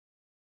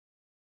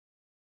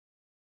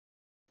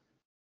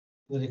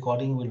the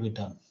recording will be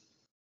done.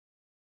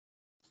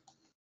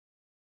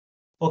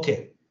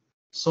 Okay,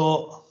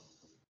 so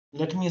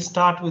let me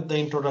start with the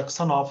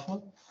introduction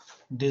of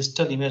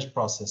digital image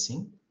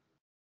processing.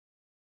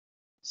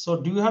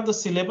 So do you have the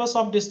syllabus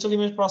of digital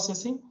image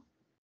processing?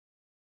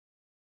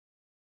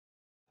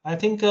 I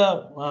think we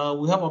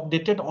have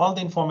updated all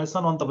the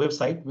information on the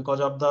website because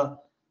of the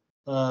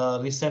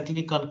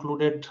recently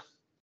concluded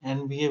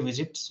NBA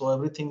visit. So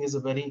everything is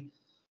very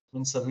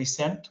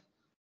recent.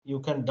 You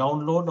can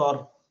download,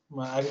 or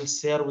I will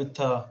share with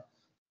the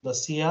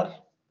CR.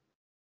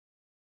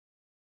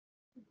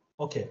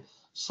 Okay,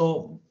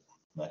 so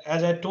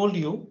as I told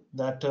you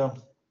that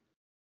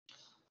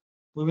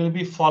we will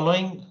be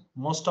following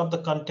most of the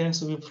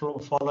contents. We will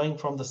be following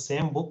from the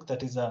same book,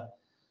 that is a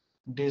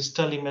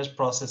digital image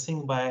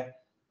processing by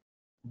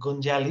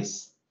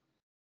Gonzalez,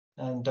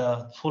 and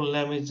full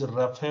name is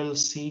Rafael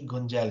C.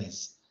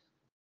 Gonzalez,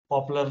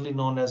 popularly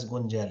known as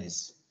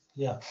Gonzalez.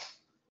 Yeah.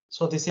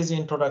 So this is the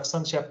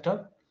introduction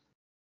chapter,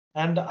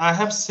 and I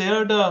have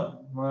shared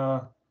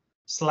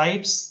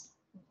slides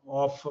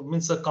of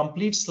a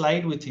complete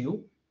slide with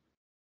you.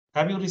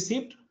 Have you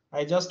received?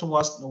 I just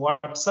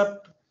WhatsApp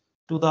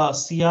to the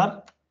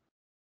CR.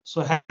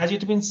 So has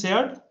it been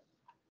shared?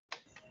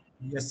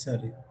 Yes,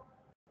 sir.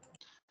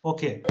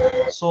 Okay.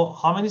 So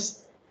how many?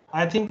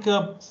 I think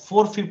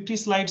 450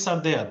 slides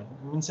are there.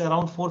 Means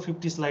around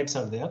 450 slides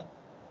are there.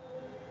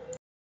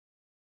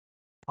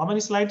 How many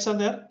slides are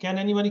there? Can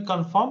anybody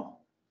confirm?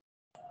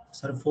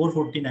 Sir,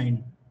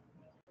 449.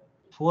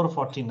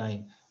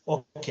 449.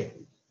 Okay.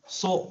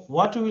 So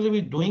what we will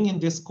be doing in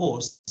this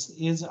course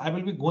is I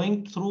will be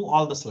going through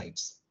all the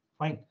slides.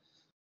 Fine.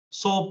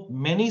 So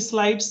many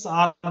slides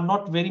are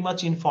not very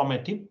much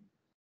informative.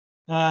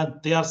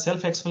 They are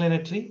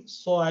self-explanatory.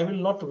 So I will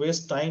not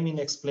waste time in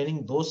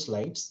explaining those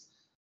slides.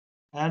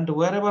 And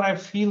wherever I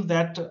feel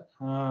that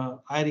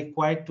I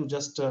require to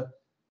just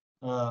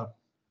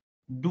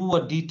do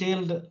a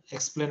detailed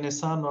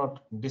explanation or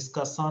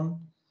discussion,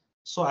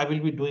 so I will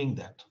be doing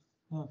that.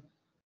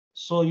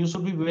 So you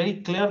should be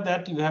very clear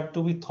that you have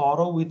to be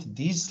thorough with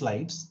these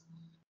slides.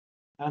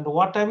 And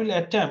what I will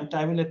attempt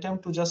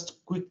to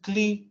just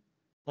quickly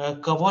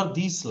cover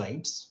these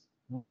slides.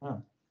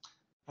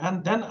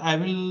 And then I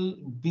will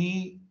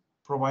be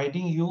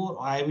providing you,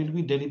 I will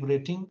be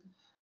deliberating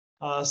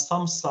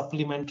some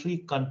supplementary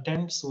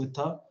contents with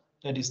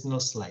additional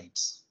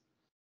slides.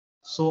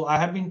 So I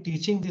have been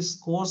teaching this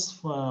course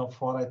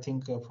for I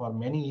think for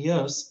many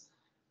years,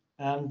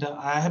 and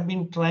I have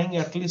been trying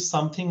at least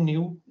something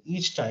new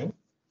each time.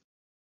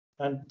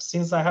 And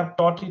since I have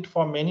taught it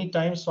for many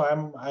times,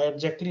 so I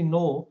exactly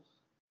know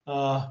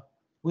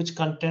which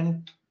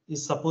content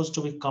is supposed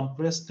to be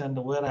compressed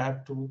and where I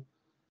have to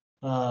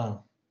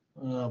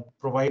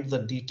provide the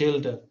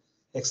detailed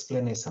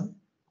explanation.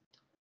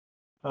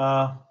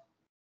 And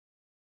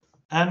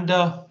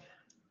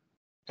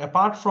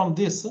apart from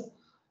this,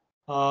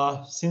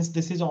 since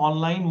this is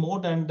online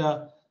mode and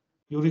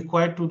you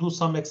require to do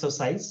some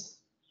exercise,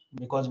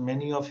 because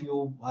many of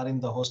you are in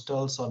the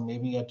hostels or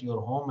maybe at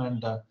your home,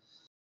 and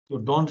you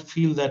don't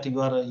feel that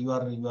you are in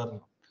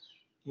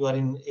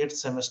 8th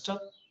semester.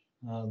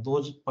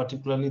 Those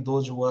particularly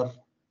those who are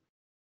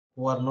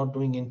not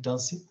doing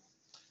internship.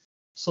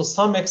 So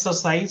some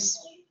exercise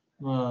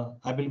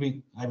I will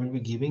be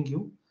giving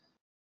you.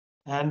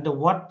 And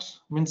what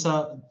means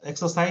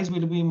exercise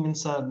will be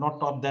not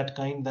of that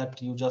kind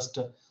that you just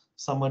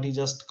somebody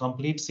just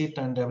completes it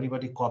and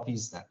everybody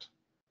copies that.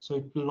 So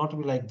it will not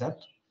be like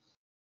that.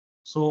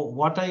 So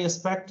what I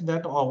expect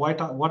that, or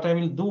what I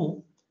will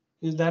do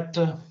is that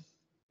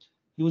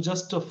you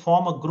just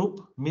form a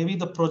group, maybe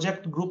the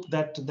project group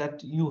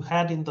that you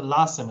had in the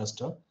last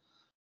semester.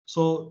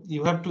 So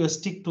you have to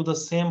stick to the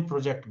same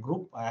project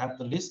group. I have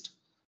the list.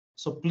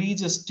 So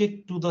please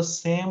stick to the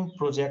same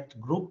project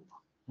group.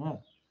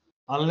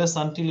 Unless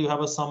until you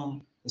have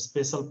some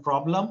special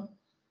problem.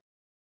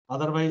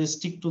 Otherwise,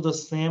 stick to the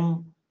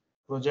same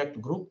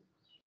project group.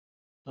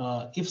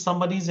 If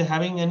somebody is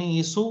having any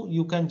issue,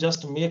 you can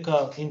just make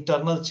an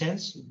internal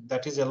change,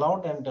 that is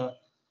allowed, and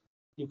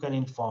you can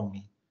inform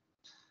me.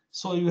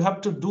 So you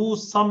have to do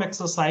some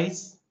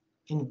exercise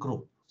in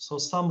group. So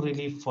some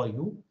relief for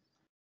you.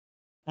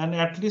 And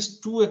at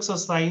least 2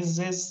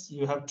 exercises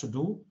you have to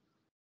do.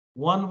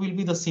 One will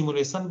be the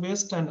simulation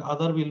based and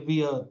other will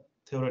be a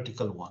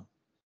theoretical one.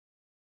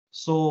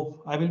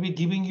 So I will be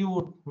giving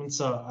you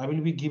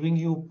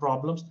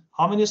problems.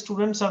 How many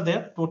students are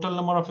there? Total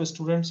number of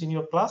students in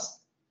your class?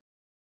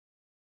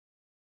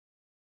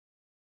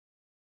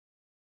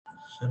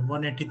 Sir,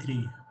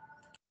 183.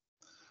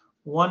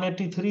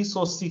 183.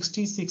 So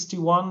 60,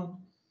 61,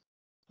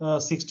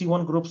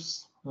 61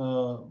 groups.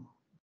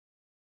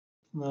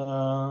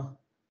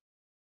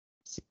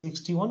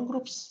 61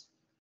 groups.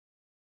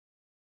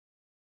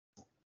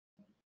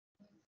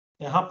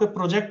 यहाँ पे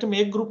project में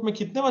एक group में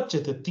कितने बच्चे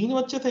थे? 3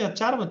 बच्चे थे या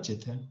 4 बच्चे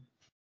थे?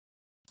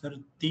 सर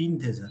 3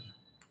 थे सर।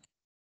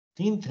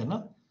 3 थे ना?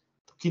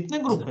 तो कितने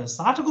ग्रुप हैं?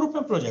 60 ग्रुप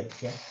में प्रोजेक्ट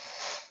क्या?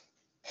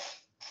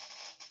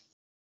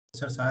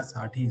 सर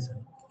 60 ही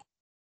सर।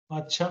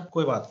 अच्छा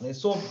कोई बात नहीं.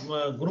 So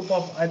group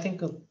of I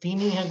think 3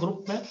 ही है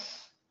ग्रुप में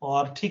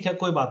और ठीक है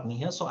कोई बात नहीं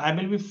है. सो I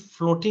will be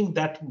floating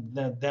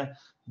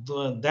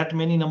that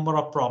many number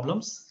of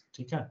problems.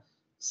 ठीक है.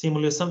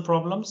 Simulation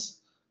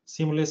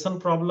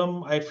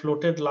problem I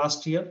floated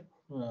last year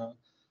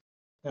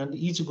and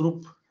each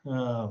group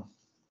uh,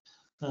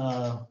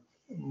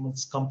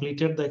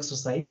 completed the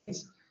exercise.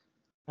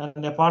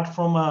 And apart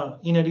from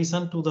in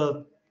addition to the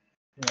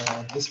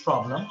this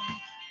problem,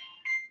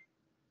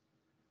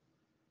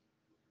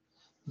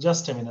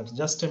 just a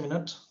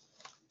minute.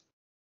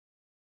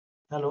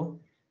 Hello.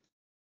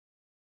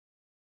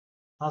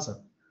 हाँ sir.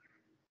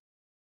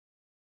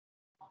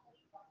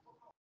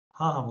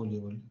 हाँ हाँ बोलिए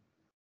बोलिए.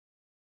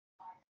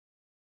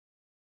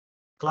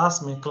 Class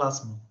में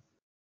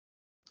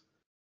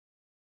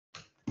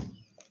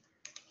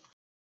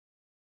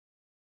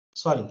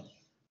sorry.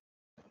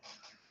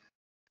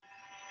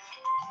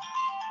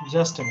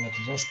 just a minute.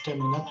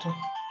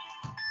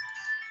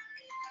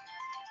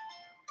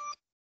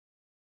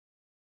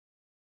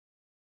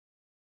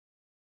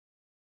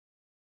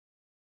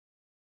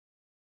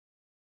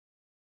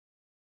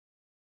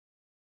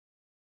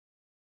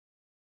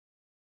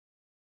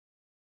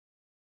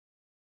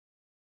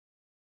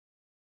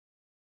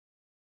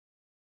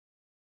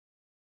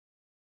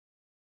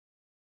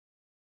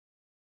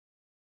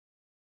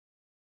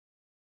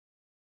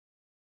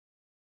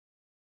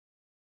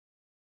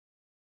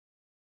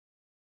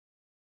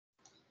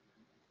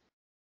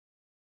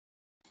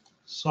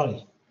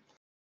 Sorry.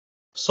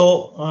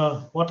 So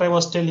what I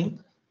was telling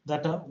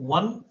that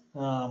one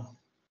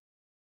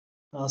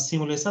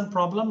simulation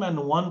problem and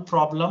one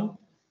problem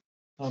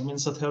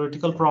means a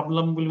theoretical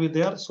problem will be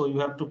there. So you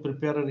have to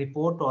prepare a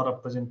report or a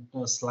present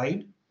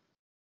slide.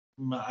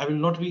 I will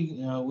not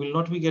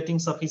be getting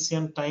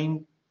sufficient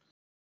time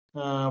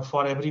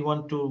for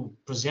everyone to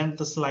present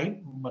the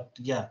slide, but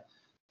yeah,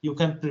 you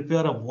can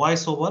prepare a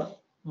voiceover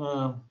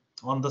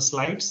on the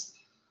slides.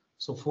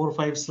 So 4 or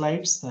 5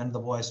 slides and the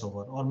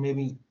voiceover, or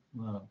maybe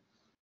uh,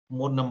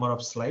 more number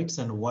of slides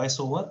and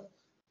voiceover.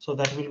 So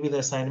that will be the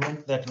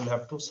assignment that you'll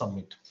have to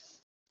submit.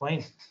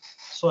 Fine.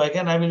 So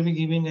again, I will be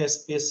giving a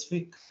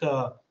specific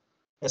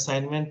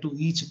assignment to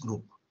each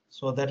group.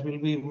 So that will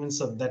be means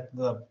that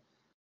the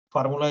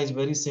formula is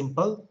very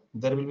simple.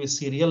 There will be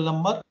serial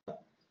number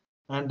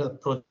and a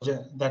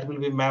project that will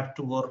be mapped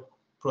to your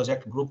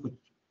project group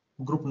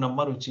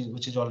number,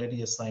 which is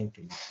already assigned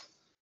to you.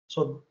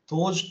 So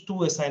those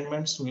 2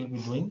 assignments we will be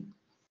doing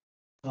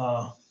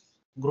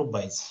group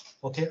wise.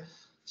 Okay.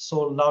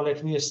 So now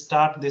let me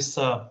start this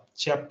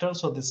chapter.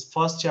 So this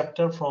first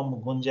chapter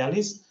from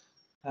Gonzalez,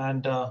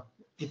 and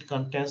it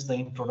contains the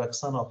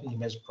introduction of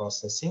image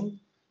processing.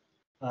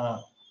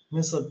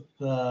 Means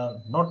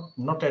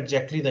not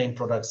exactly the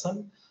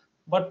introduction,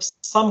 but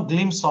some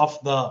glimpse of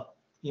the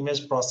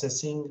image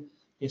processing,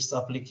 its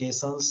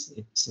applications,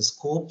 its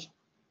scope.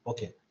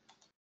 Okay.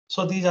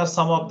 So these are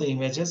some of the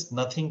images.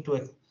 Nothing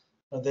to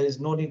there is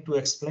no need to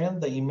explain.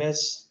 The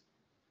image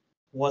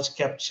was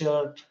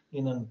captured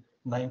in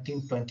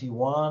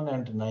 1921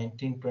 and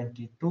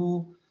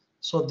 1922.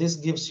 So this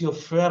gives you a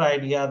fair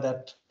idea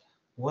that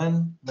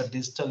when the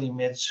digital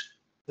image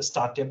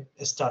started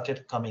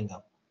coming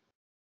up.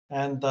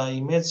 And the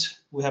image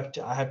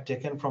I have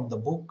taken from the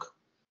book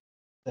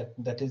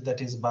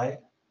that is by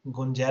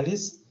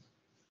Gonzalez.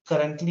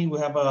 Currently we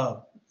have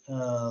a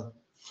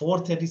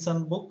 4th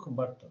edition book,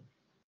 but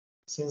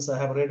since I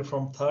have read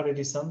from 3rd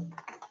edition,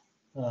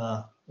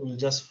 we'll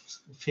just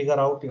figure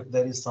out if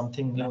there is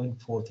something new in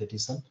 4th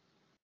edition.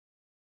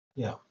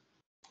 Yeah.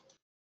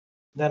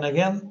 Then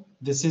again,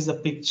 this is a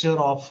picture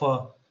of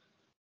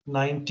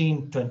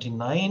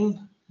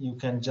 1929. You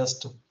can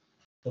just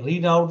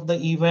read out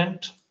the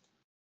event.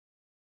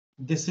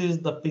 This is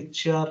the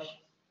picture.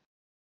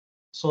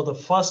 So the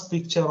first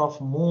picture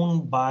of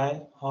moon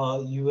by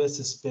a US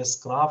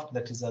spacecraft,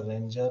 that is a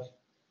Ranger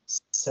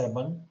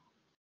 7,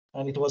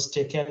 and it was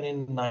taken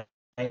in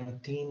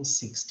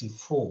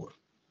 1964.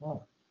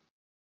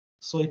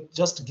 So it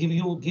just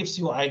gives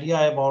you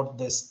idea about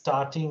the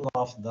starting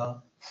of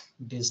the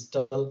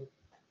digital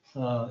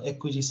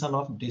acquisition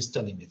of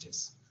digital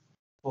images.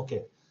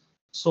 Okay,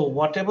 so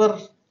whatever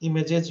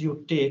images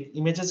you take,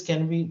 images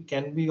can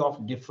be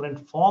of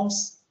different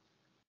forms.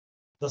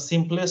 The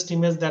simplest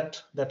image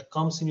that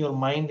comes in your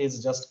mind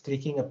is just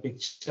clicking a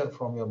picture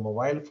from your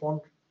mobile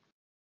phone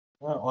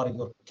or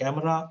your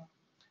camera.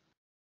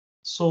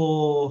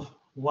 So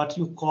what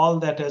you call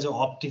that as an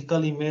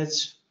optical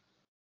image,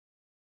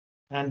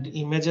 and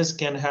images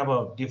can have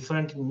a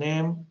different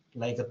name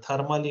like a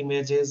thermal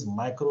images,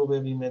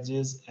 microwave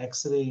images,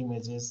 X-ray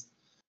images.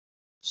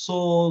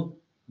 So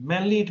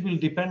mainly it will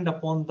depend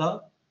upon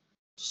the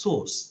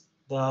source,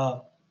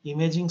 the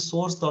imaging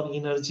source or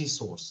energy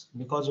source,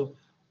 because of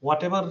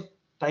whatever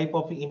type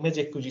of image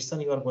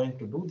acquisition you are going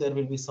to do, there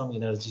will be some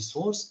energy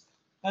source,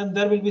 and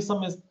there will be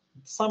some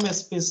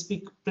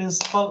specific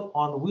principle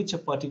on which a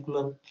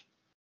particular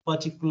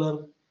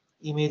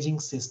imaging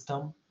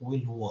system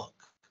will work.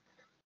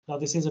 Now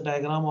this is a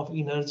diagram of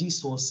energy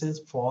sources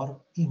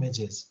for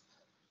images.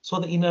 So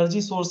the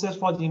energy sources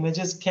for the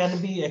images can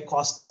be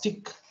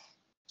acoustic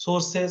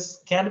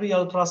sources, can be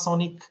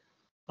ultrasonic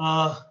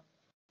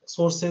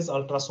sources,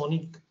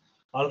 ultrasound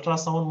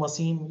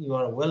machine you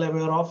are well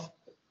aware of.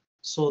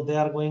 So they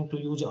are going to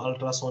use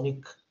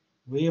ultrasonic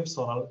waves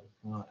or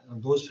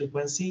those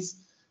frequencies,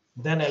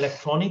 then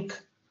electronic,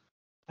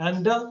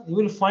 and you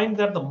will find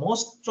that the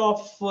most of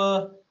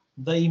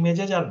the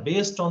images are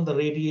based on the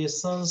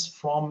radiations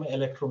from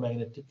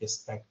electromagnetic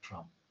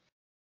spectrum,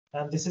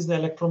 and this is the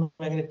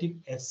electromagnetic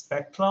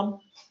spectrum.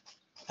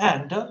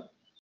 And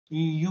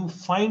you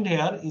find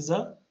here is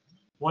a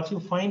what you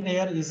find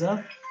here is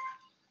a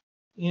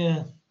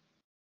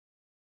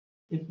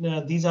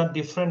these are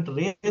different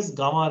rays: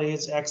 gamma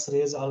rays, X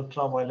rays,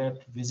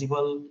 ultraviolet,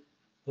 visible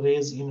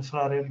rays,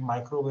 infrared,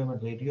 microwave,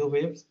 and radio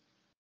waves.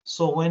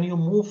 So when you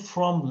move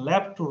from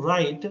left to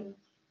right,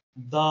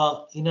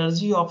 the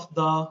energy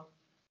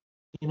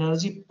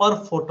per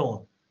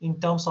photon in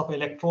terms of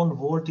electron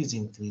volt is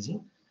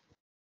decreasing.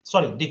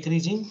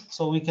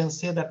 So we can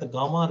say that the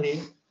gamma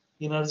ray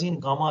energy in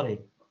gamma ray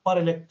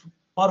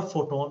per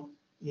photon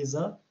is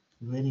a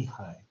very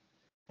high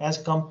as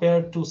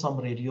compared to some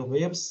radio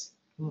waves.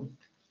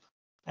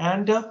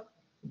 And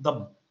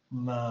the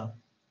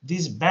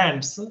these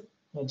bands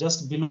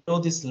just below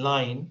this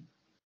line,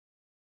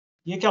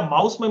 ये क्या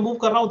mouse में move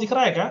कर रहा हूं दिख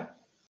रहा है क्या?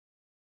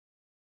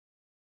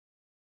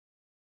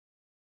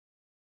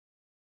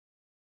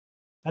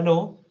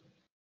 हेलो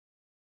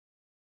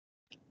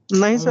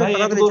नहीं सर, भाई,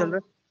 पता एक तो नहीं दो, चल रहा।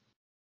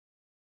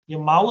 ये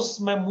माउस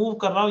में मूव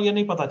कर रहा हूं ये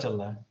नहीं पता चल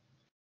रहा है,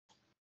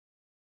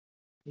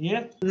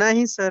 ये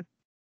नहीं सर,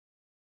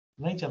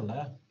 नहीं चल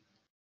रहा है।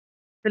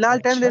 फिलहाल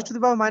 10 अच्छा, रेज़ टू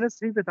द पावर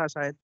 -3 पे था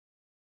शायद।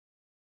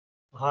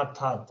 हाँ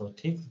था तो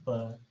ठीक,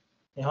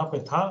 यहाँ पे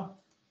था।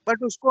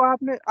 बट उसको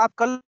आप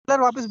कलर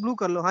वापस ब्लू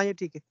कर लो। हाँ, ये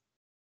ठीक है।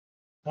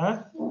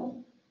 हाँ?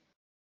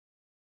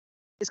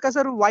 इसका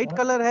सर व्हाइट हाँ?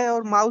 कलर है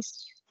और माउस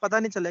पता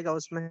नहीं चलेगा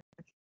उसमें।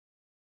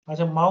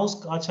 अच्छा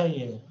माउस, अच्छा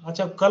ये,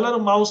 अच्छा कलर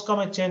माउस का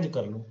मैं चेंज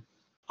कर लूं।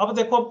 अब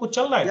देखो, अब कुछ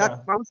चल रहा है या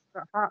क्या? माउस,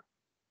 हाँ,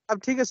 अब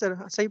ठीक है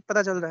सर, सही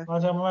पता चल रहा है।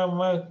 अच्छा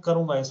मैं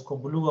करूंगा इसको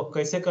ब्लू। अब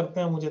कैसे करते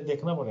हैं मुझे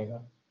देखना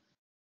पड़ेगा।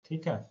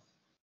 ठीक है,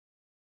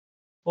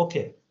 ओके।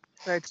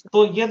 Right sir.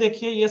 तो ये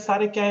देखिए, ये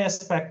सारे क्या है,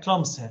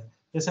 स्पेक्ट्रम्स हैं।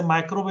 जैसे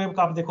माइक्रोवेव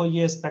का आप देखो,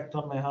 ये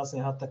स्पेक्ट्रम है, यहाँ से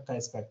यहाँ तक का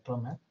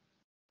स्पेक्ट्रम है।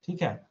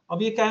 ठीक है,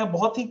 अब ये क्या है,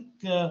 बहुत ही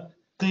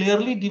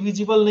क्लियरली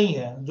डिविजिबल नहीं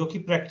है, जो कि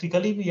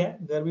प्रैक्टिकली भी है।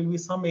 There will be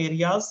some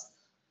areas,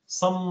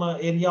 some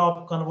area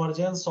of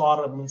convergence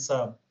और मींस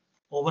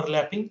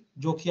ओवरलैपिंग,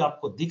 जो कि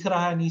आपको दिख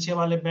रहा है नीचे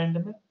वाले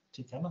बैंड में।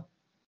 ठीक है ना,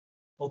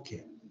 ओके।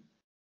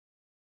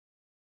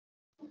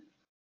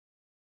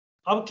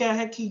 अब क्या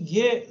है कि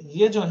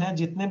ये जो है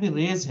जितने भी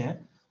रेज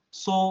हैं,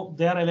 सो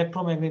they are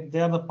electromagnetic, they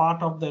are the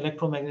part of the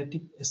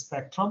electromagnetic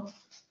spectrum.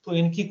 तो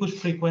इनकी कुछ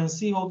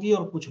फ्रीक्वेंसी होगी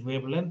और कुछ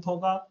वेवलेंथ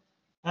होगा,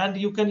 and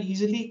you can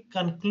easily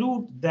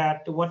conclude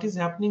that what is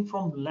happening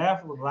from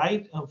left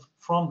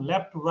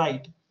to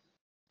right,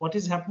 what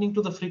is happening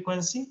to the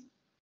frequency,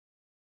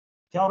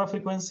 क्या हो रहा है,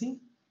 फ्रीक्वेंसी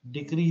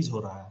डिक्रीज हो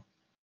रहा है।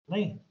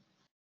 नहीं,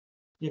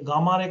 ये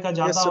गामा रे का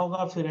ज्यादा यस सर।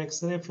 होगा, फिर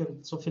एक्सरे,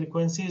 फिर सो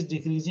frequency is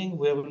decreasing,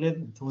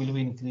 wavelength will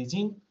be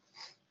increasing.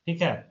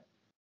 ठीक है,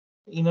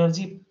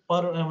 energy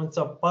per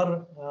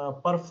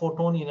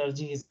photon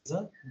energy is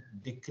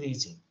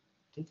decreasing.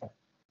 ठीक है,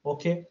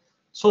 okay.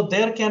 So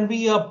there can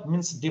be a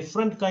means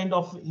different kind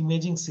of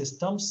imaging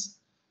systems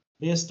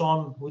based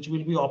on which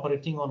will be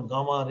operating on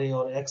gamma ray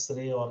or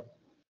X-ray or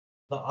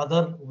the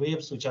other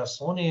waves which are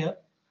shown here,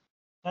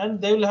 and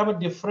they will have a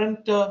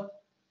different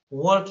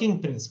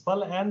working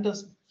principle, and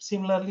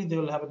similarly they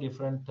will have a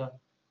different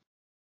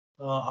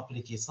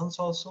applications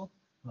also.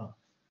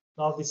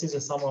 Now this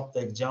is some of the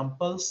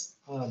examples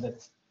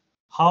that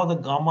how the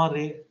gamma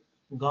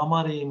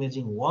ray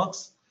imaging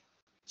works.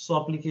 So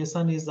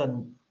application is the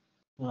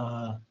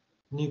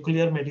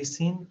nuclear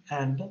medicine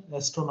and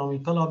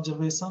astronomical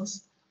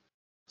observations.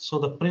 So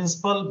the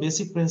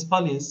basic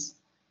principle is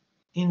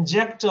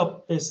inject a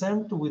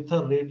patient with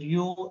a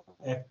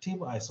radioactive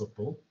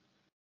isotope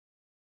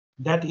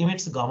that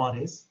emits gamma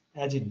rays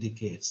as it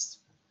decays.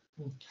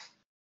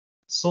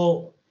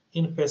 So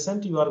in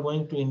patient you are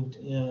going to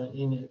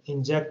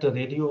inject a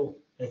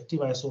radioactive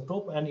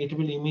isotope, and it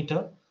will emit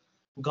a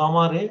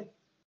gamma ray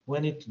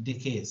when it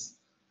decays,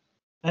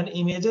 and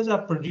images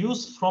are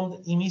produced from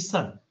the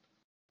emission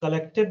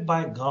collected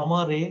by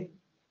gamma ray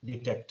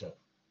detector.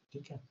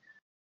 Okay,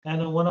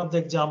 and one of the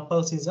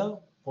examples is a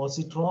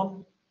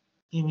positron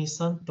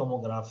emission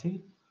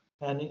tomography,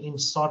 and in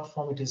short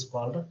form it is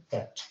called a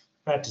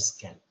PET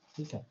scan.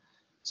 Okay,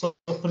 so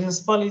the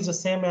principle is the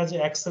same as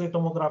X-ray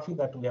tomography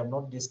that we have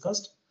not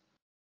discussed.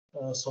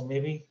 So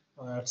maybe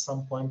at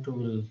some point we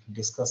will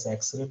discuss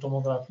X-ray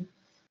tomography.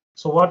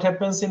 So what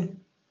happens in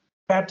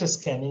PET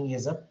scanning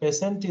is a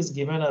patient is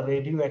given a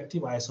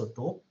radioactive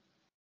isotope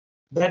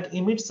that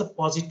emits a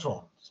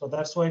positron. So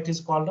that's why it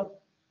is called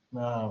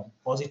a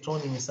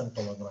positron emission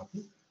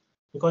tomography,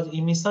 because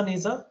emission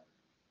is a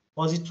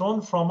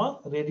positron from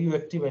a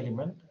radioactive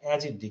element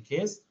as it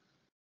decays.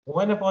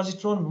 When a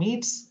positron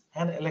meets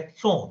an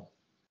electron,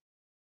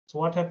 So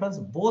what happens?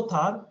 Both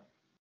are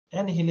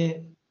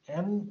annihilated.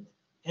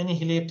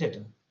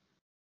 Annihilated.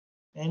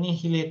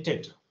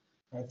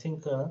 I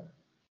think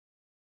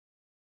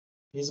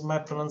is my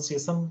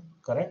pronunciation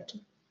correct?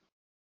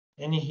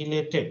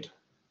 Annihilated.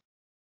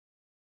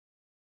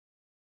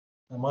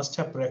 I must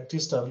have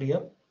practiced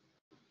earlier,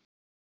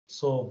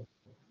 so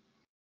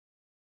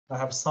I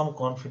have some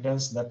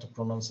confidence that the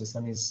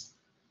pronunciation is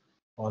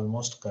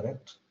almost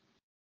correct.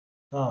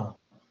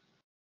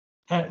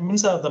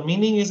 Means the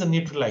meaning is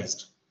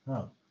neutralized.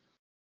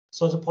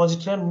 So the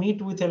positron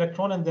meet with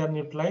electron and they are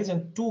neutralized,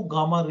 and two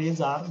gamma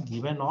rays are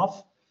given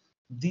off.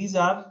 These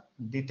are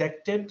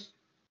detected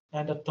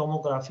and a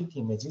tomographic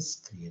image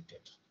is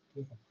created.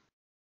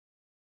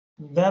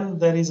 Then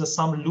there is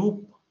some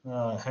loop,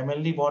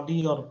 Hamelli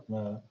body, or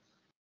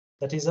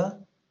that is a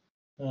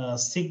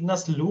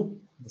Cygnus loop,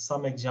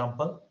 some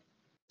example.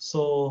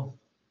 So,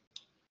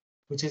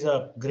 which is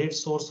a great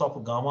source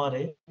of gamma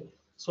ray.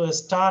 So a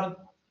star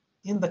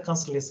in the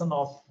constellation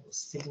of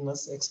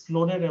Cygnus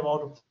exploded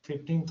about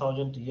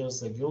 15,000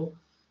 years ago,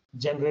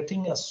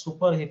 generating a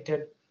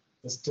superheated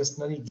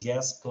stationary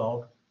gas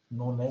cloud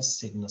known as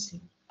Cygnus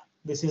loop.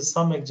 This is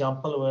some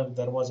example where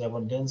there was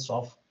evidence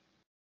of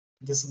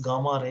this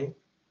gamma ray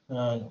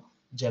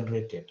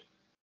generated.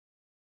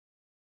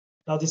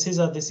 Now this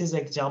is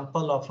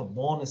example of a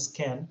bone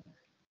scan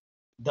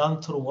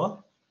done through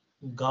a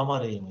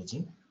gamma ray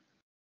imaging.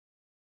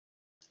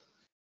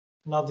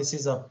 Now this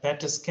is a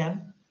PET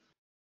scan.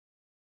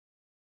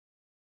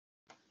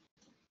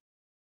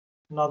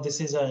 Now this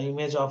is an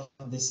image of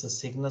this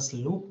Cygnus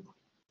loop.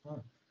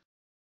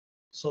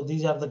 So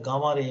these are the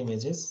gamma ray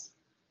images,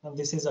 and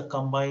this is a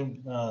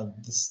combined.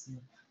 This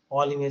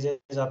all images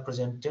are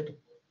presented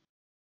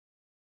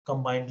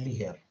combinedly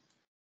here.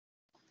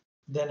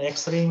 Then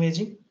X-ray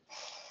imaging.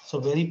 So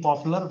very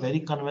popular, very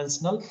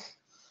conventional.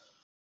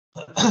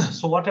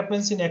 So what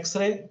happens in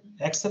X-ray?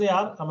 X-ray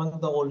are among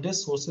the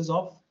oldest sources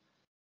of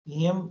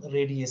EM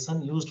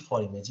radiation used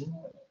for imaging.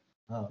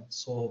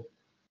 So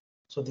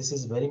this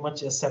is very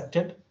much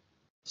accepted.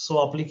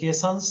 So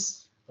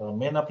applications,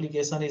 main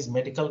application is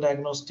medical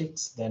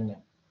diagnostics, then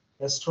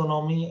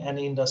astronomy and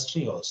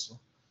industry also.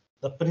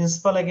 The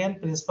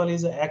principle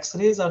is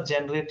X-rays are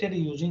generated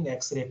using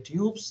X-ray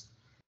tubes.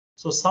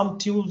 So some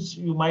tubes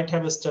you might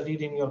have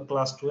studied in your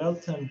class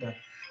 12th, and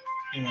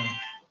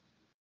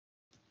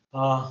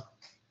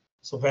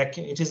so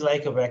vacuum. It is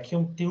like a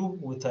vacuum tube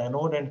with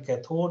anode and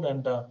cathode,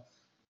 and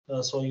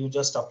so you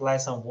just apply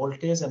some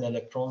voltage and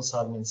electrons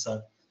are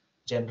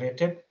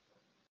generated.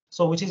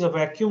 So which is a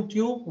vacuum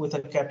tube with a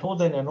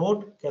cathode and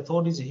anode.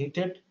 Cathode is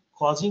heated,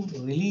 causing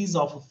release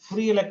of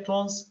free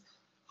electrons,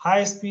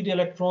 high speed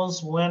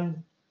electrons.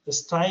 When they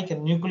strike a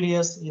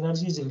nucleus,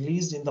 energy is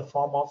released in the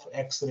form of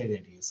X-ray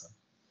radiation.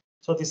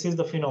 So this is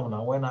the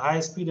phenomena. When a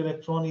high speed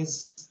electron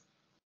is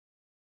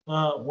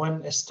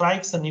when it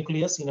strikes the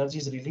nucleus, energy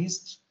is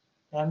released,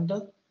 and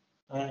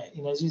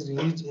energy is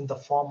released in the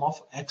form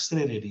of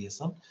X-ray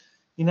radiation.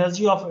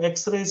 Energy of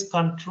X-ray is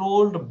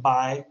controlled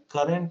by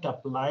current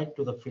applied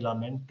to the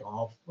filament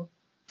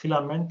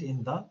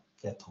in the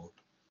cathode.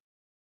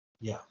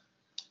 Yeah.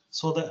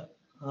 So the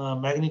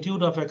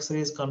magnitude of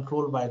X-ray is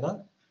controlled by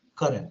the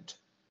current.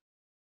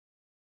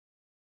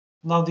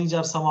 Now these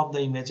are some of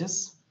the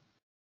images.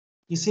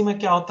 इसी में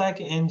क्या होता है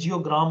कि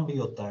angiogram भी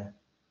होता है.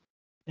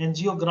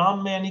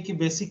 Angiogram में यानी कि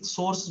बेसिक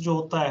सोर्स जो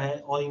होता है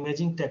और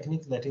imaging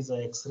technique that is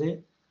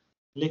x ray.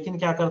 लेकिन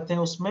क्या करते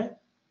हैं उसमें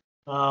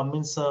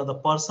means the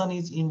person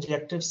is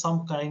injected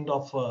some kind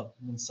of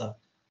means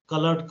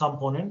colored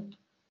component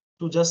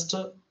to just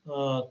to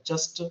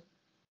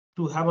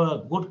have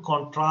a good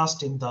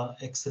contrast in the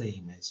X-ray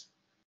image.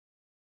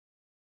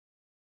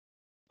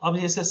 अब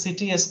जैसे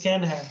CT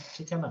scan है,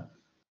 ठीक है ना.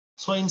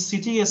 So in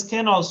CT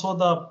scan also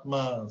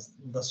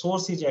the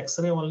source is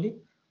X-ray only.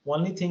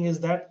 Only thing is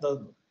that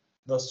the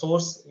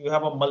source, you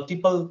have a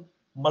multiple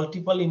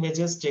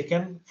images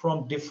taken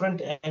from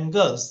different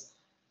angles,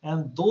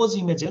 and those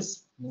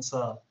images means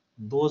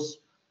those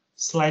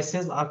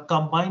slices are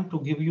combined to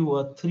give you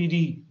a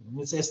 3D,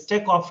 means a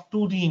stack of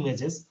 2D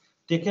images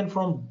taken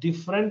from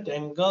different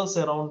angles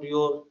around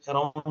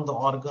the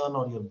organ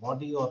or your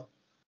body or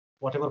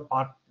whatever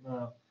part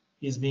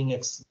is being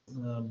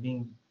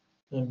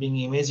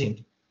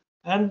imaged,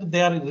 and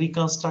they are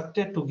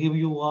reconstructed to give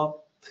you a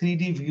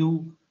 3D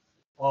view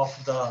of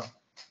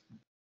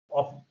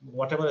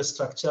whatever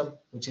structure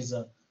which is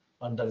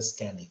under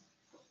scanning.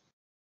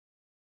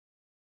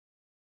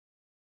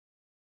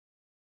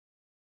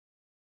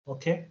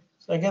 Okay,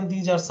 so again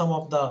these are some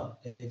of the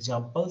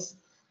examples.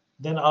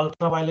 Then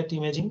ultraviolet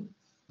imaging,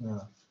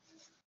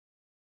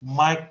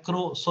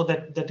 micro, so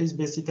that is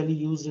basically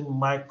used in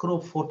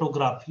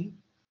microphotography.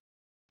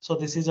 So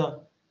this is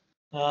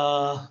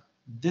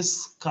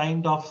this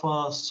kind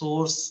of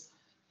source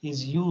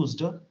is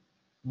used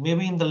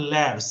maybe in the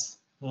labs,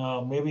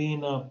 maybe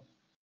in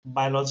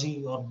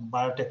biology or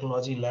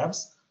biotechnology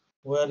labs,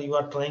 where you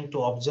are trying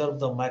to observe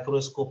the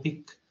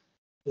microscopic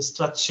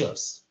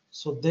structures.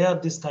 So there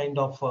this kind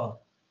of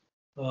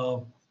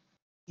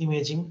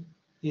imaging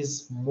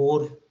is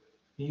more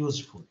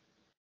useful.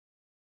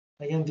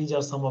 Again, these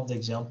are some of the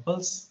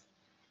examples.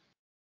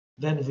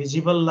 Then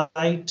visible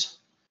light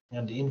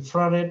and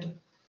infrared.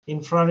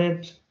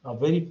 Infrared, a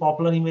very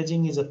popular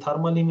imaging is a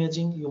thermal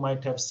imaging. You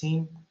might have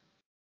seen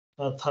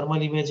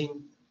thermal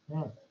imaging.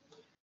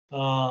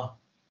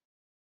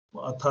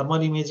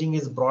 Thermal imaging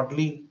is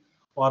broadly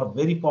or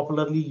very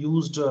popularly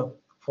used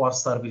for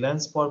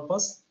surveillance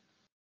purpose.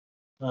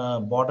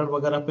 Border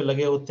वगैरह पे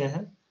लगे होते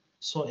हैं.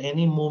 So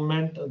any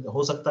movement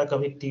हो सकता है,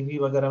 कभी TV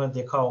वगैरह में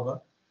देखा होगा,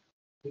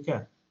 ठीक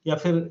है, या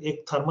फिर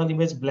एक thermal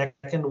image black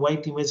and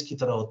white image की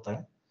तरह होता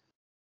है.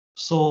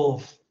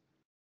 सो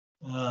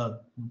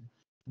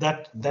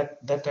that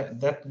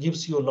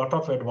gives you a lot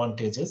of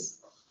advantages.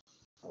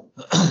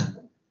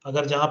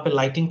 अगर जहां पे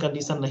लाइटिंग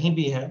कंडीशन नहीं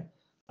भी है,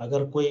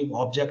 अगर कोई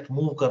ऑब्जेक्ट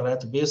मूव कर रहा है,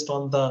 तो based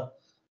on the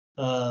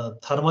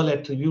thermal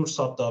attributes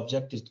of the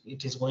object,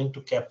 it is going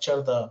to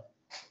capture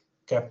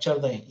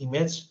the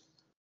image,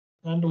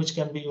 and which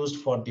can be used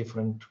for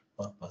different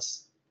purpose.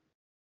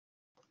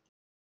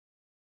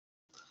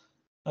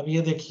 अब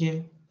ये देखिए,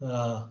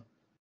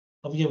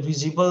 अब ये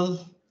विजिबल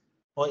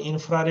और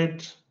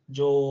इंफ्रारेड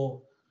जो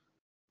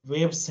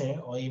वेव्स हैं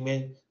और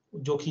इमेज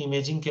जो कि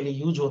इमेजिंग के लिए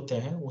यूज होते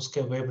हैं,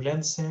 उसके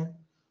वेवलेंथ्स हैं,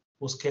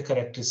 उसके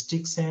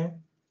कैरेक्टरिस्टिक्स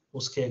हैं,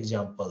 उसके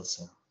एग्जांपल्स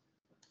हैं.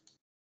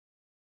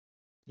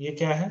 ये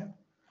क्या है?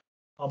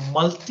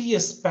 Multi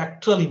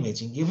spectral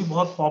imaging. ये भी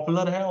बहुत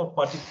पॉपुलर है और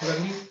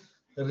पर्टिकुलरली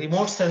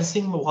रिमोट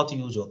सेंसिंग में बहुत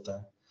यूज होता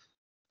है.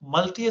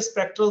 मल्टी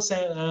स्पेक्ट्रल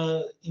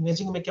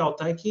इमेजिंग में क्या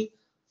होता है कि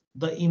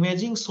the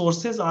imaging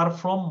sources are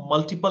from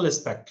multiple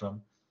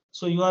spectrum.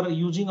 So you are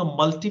using a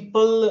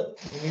multiple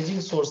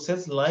imaging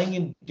sources lying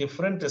in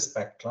different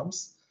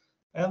spectrums,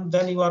 and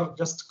then you are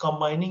just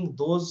combining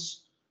those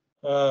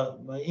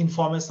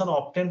information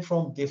obtained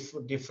from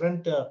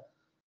different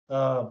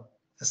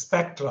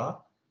spectra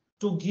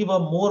to give a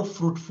more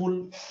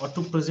fruitful, or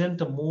to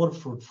present a more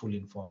fruitful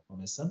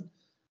information.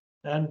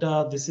 And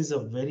this is a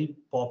very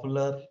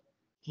popular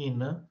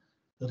in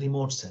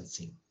remote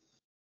sensing.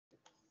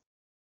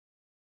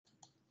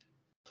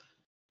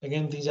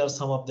 Again, these are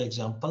some of the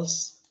examples.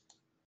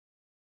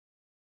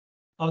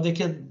 अब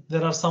देखिए,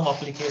 there are some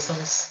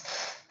applications.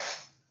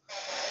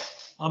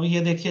 अब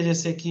ये देखिए,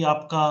 जैसे कि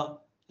आपका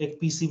एक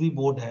PCB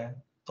board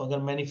है, तो अगर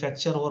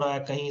मैन्युफैक्चर हो रहा है,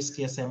 कहीं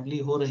इसकी असेंबली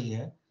हो रही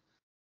है,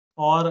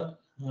 और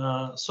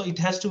so it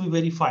has to be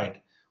verified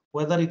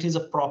whether it is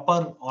a proper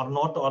or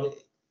not, or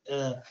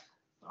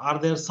are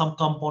there some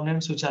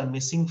components which are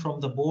missing from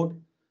the board.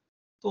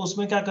 तो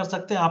उसमें क्या कर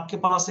सकते हैं, आपके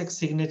पास एक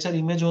सिग्नेचर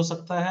इमेज हो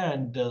सकता है,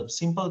 एंड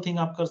सिंपल थिंग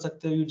आप कर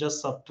सकते हो, you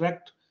just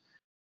subtract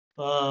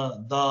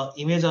the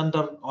image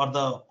under और द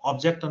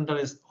ऑब्जेक्ट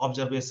अंडर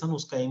ऑब्जर्वेशन,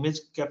 उसका इमेज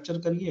कैप्चर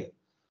करिए,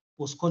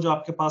 उसको जो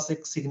आपके पास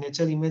एक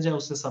सिग्नेचर इमेज है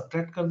उससे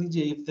सब्ट्रैक्ट कर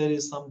दीजिए. If there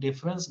is some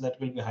difference,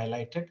 that will be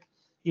highlighted.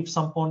 If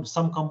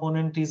some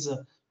component is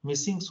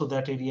missing, so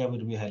that area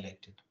will be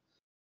highlighted.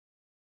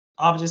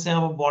 आप जैसे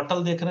हम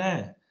बॉटल देख रहे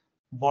हैं,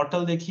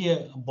 बॉटल देखिए,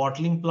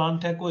 बॉटलिंग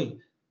प्लांट है कोई,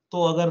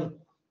 तो अगर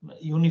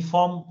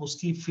यूनिफॉर्म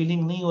उसकी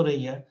फीलिंग नहीं हो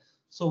रही है,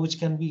 सो which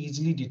can be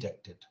easily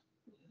detected.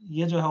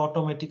 ये जो है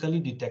ऑटोमेटिकली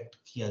डिटेक्ट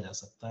किया जा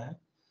सकता है,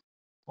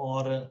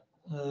 और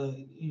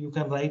you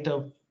can write a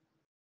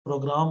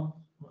programme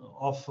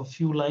of a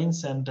few lines,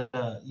 and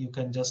you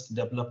can just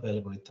develop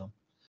algorithm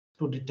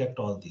to detect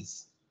all these.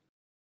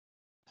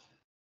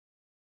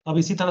 अब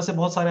इसी तरह से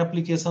बहुत सारे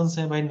एप्लीकेशंस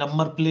हैं भाई.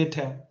 नंबर प्लेट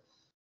है,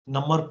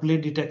 नंबर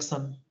प्लेट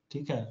डिटेक्शन,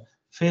 ठीक है,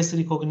 फेस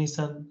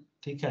रिकॉग्निशन,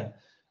 ठीक है.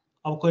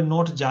 अब कोई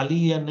नोट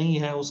जाली या नहीं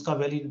है, उसका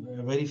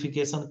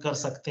वेरिफिकेशन कर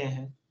सकते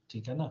हैं,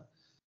 ठीक है ना.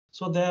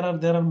 सो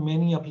there are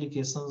many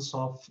applications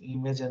of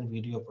image and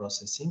video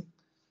processing.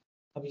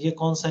 अब ये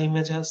कौन सा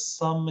इमेज है?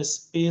 some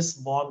space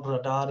borne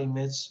radar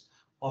image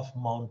of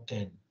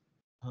mountain.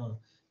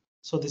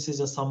 So this is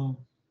some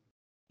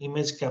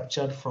image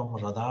captured from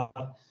radar.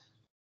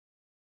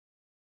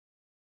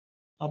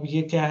 अब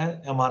ये क्या है?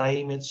 MRI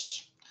image.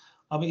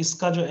 अब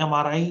इसका जो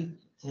MRI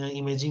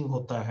इमेजिंग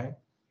होता है,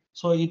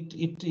 so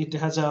it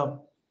has a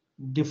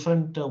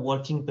different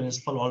working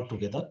principle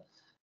altogether,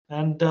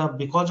 and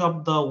because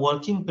of the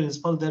working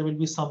principle, there will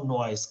be some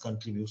noise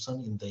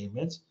contribution in the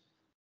image.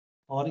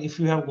 Or if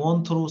you have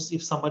gone through,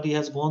 if somebody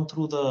has gone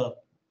through the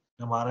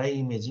MRI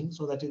imaging,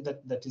 so that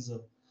is a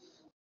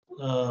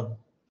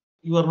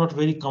you are not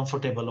very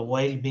comfortable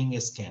while being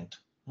scanned.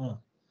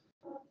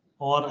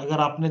 और अगर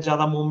आपने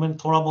ज्यादा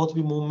movement, थोड़ा बहुत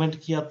भी movement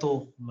किया, तो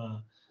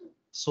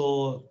so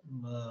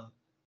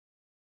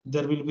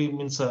there will be,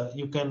 means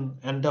you can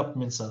end up,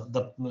 means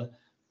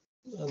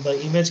the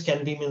image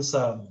can be, means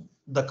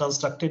the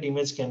constructed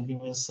image can be,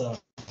 means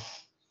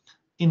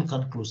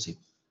inconclusive.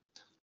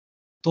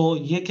 तो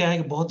ये क्या है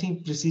कि बहुत ही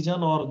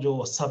प्रिसीजन, और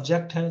जो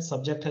सब्जेक्ट है,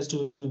 subject has to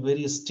be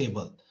very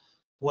stable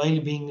while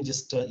being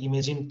just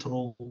imaging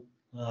through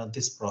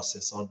this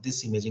process or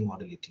this imaging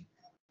modality.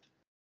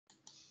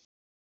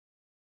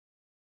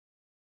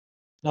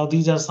 Now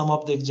these are some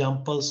of the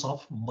examples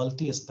of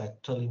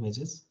multispectral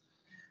images.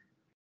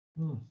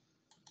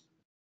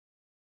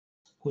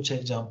 कुछ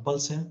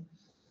examples हैं.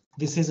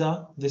 This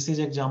is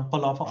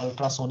example of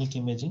ultrasonic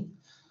imaging.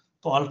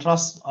 तो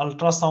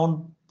ultrasound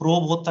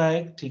probe होता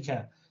है, ठीक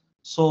है,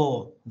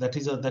 So that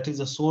is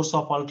a source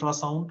of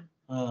ultrasound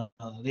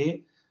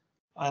ray,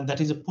 and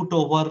that is put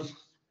over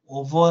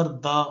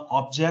the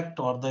object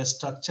or the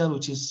structure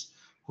which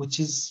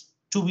is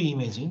to be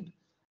imaging,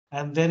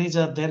 and there is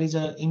a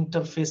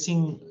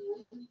interfacing,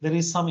 there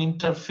is some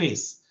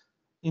interface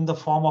in the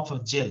form of a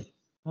gel.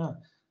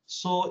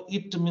 So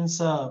it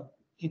means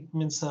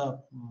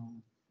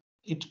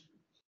it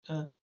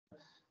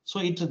so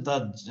it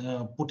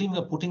the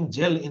putting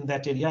gel in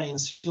that area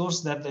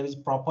ensures that there is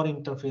proper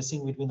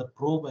interfacing between the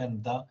probe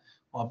and the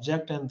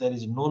object, and there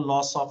is no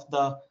loss of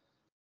the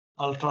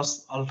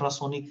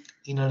ultrasonic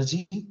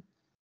energy.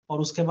 और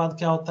उसके बाद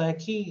क्या होता है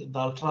कि the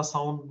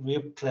ultrasound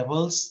wave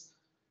travels,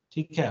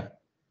 ठीक है.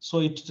 So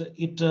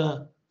it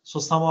so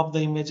some of the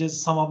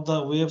images, some of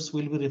the waves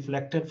will be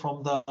reflected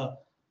from the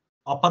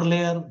upper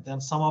layer, then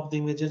some of the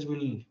images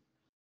will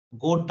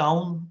go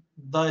down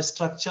the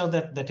structure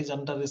that is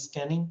under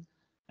scanning,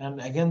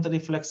 and again the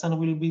reflection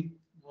will be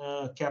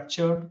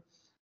captured.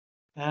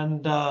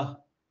 And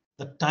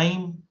the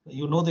time,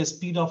 you know, the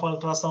speed of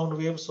ultrasound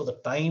waves, so the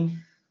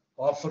time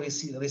of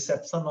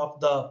reception of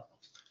the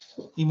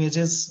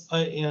images,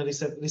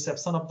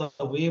 reception of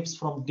the waves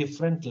from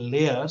different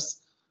layers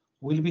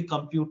will be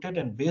computed,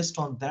 and based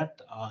on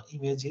that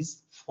image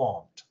is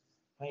formed,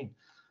 right?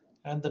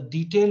 And the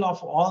detail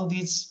of all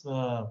these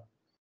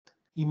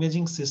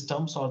imaging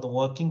systems, or the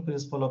working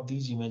principle of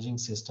these imaging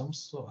systems,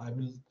 so I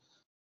will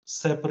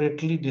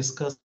separately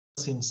discuss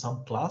in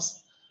some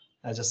class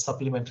as a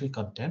supplementary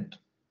content.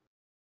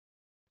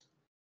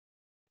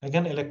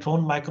 Again,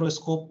 electron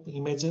microscope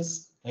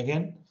images,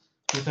 again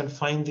you can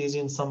find these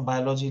in some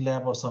biology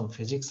lab or some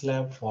physics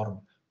lab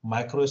for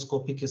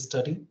microscopic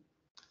study.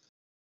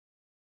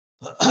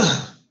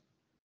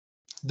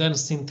 Then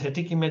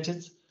synthetic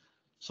images.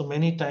 So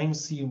many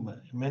times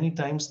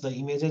the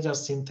images are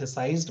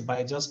synthesized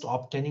by just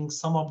obtaining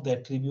some of the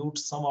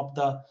attributes, some of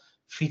the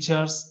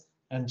features,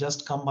 and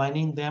just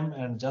combining them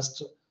and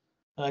just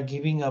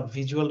giving a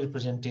visual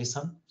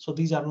representation. So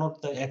these are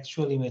not the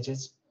actual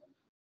images.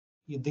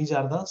 These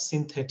are the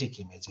synthetic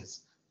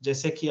images.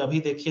 जैसे कि अभी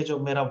देखिए जो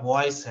मेरा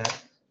voice है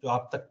जो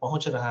आप तक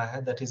पहुंच रहा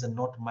है, that is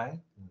not my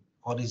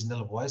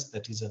original voice,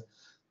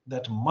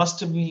 that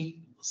must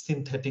be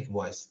synthetic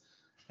voice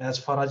as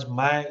far as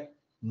my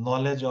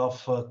knowledge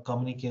of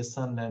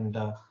communication and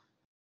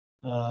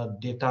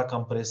data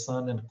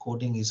compression and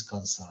coding is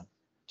concerned.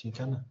 ठीक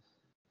है ना.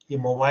 ये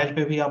मोबाइल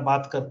पे भी आप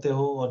बात करते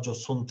हो और जो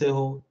सुनते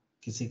हो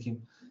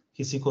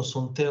किसी को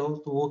सुनते हो,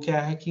 तो वो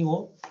क्या है कि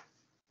वो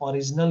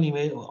ओरिजिनल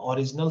इमेज,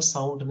 ओरिजिनल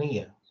साउंड नहीं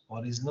है,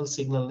 ओरिजिनल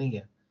सिग्नल नहीं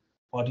है,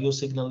 ऑडियो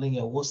सिग्नल नहीं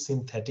है, वो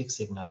सिंथेटिक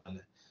सिग्नल है.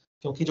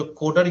 क्योंकि जो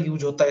कोडर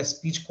यूज होता है,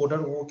 स्पीच कोडर,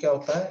 वो क्या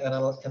होता है,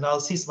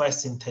 एनालिसिस बाय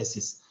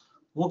सिंथेसिस.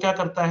 वो क्या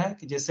करता है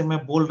कि जैसे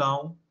मैं बोल रहा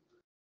हूँ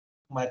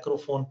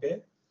माइक्रोफोन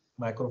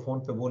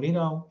पे बोल ही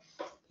रहा हूँ,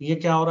 ये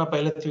क्या हो रहा है,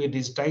 पहले तो ये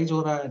डिजिटाइज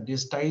हो रहा है,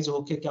 डिजिटाइज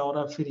होके क्या हो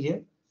रहा है, फिर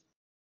ये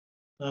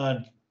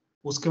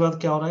उसके बाद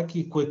क्या हो रहा है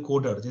कि कोई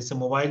कोडर, जैसे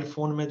मोबाइल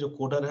फोन में जो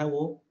कोडर है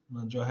वो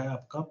जो है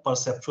आपका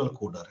परसेप्चुअल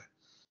कोडर है,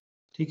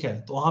 ठीक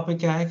है. तो वहां पे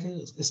क्या है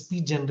कि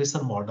स्पीच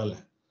जनरेशन मॉडल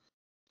है.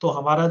 तो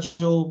हमारा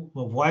जो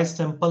वॉइस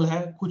सैंपल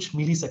है कुछ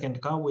मिली सेकेंड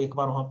का, वो एक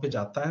बार वहां पे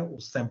जाता है, वो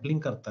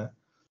सैंपलिंग करता है,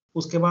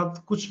 उसके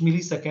बाद कुछ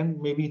मिली second,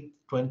 may be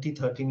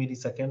 20-30 milli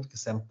second के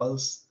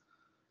सैंपल्स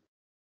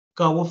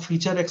का वो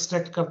फीचर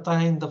एक्सट्रैक्ट करता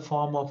है in the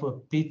form of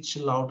pitch,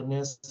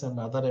 loudness and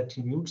other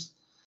attributes,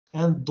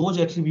 and those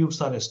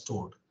attributes are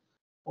stored.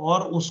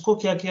 और उसको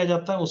क्या किया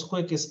जाता है, उसको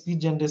एक स्पीच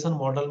जनरेशन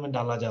मॉडल में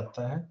डाला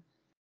जाता है,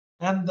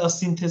 and the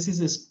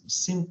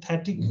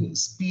synthetic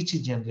speech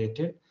is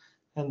generated,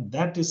 and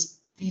that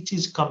speech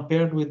is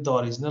compared with the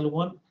original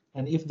one,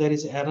 and if there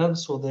is error,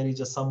 so there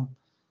is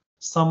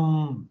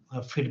some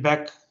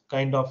feedback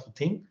kind of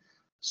thing.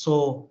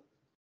 So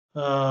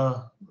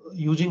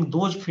using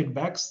those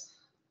feedbacks,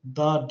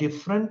 the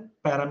different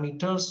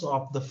parameters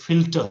of the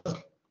filter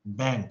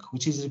bank,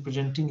 which is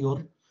representing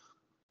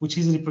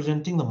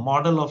the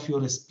model of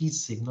your speech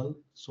signal.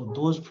 So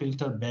those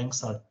filter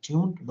banks are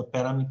tuned, the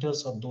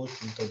parameters of those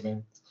filter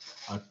banks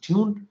are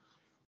tuned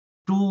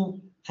to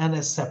an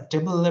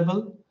acceptable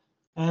level.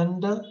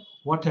 And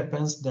what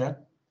happens then,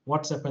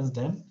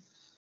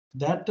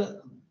 that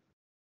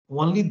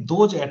only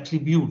those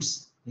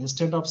attributes,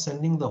 instead of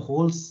sending the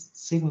whole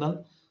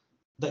signal,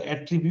 the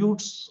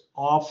attributes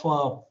of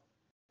a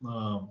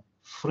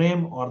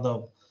frame, or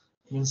the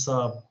means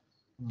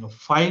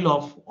file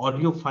of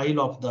audio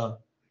file of the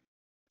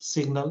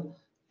signal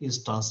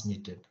is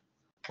transmitted.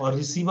 और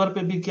receiver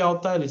पे भी क्या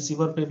होता है,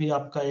 receiver पे भी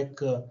आपका एक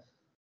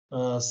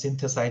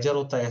सिंथेसाइजर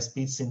होता है,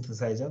 speech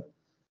synthesiser.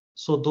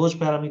 So those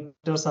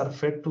parameters are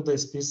fed to the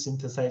speech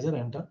synthesiser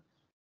and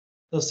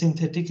the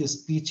synthetic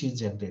speech is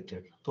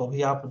generated. तो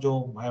अभी आप जो,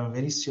 आई एम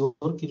वेरी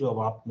श्योर कि जो अब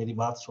आप मेरी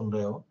बात सुन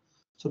रहे हो,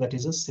 so that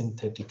is a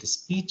synthetic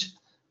speech.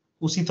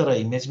 उसी तरह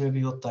इमेज में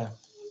भी होता है.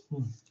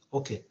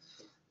 Okay,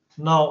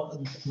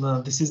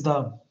 now this is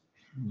the,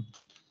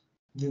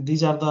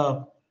 these are the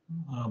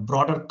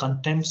broader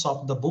contents of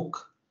the book.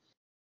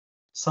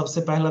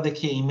 सबसे पहला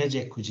देखिए image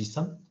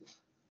acquisition.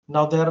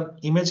 Now their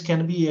image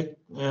can be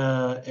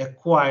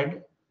acquired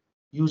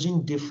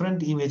using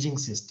different imaging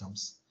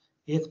systems.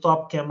 एक तो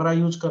आप कैमरा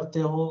यूज करते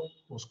हो,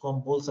 उसको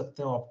हम बोल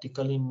सकते हैं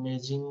optical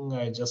imaging,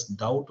 I just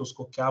doubt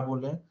उसको क्या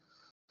बोले,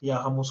 या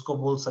हम उसको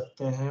बोल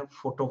सकते हैं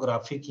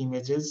photographic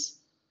images,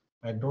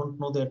 I don't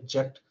know the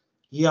exact.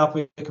 ये आप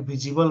एक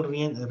विजिबल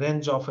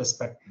रेंज ऑफ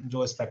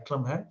जो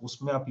स्पेक्ट्रम है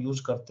उसमें आप यूज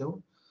करते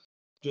हो।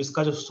 जो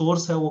इसका जो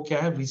सोर्स है वो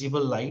क्या है,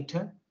 विजिबल लाइट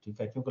है, ठीक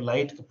है, क्योंकि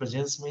लाइट के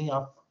प्रेजेंस में ही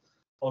आप,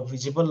 और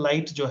विजिबल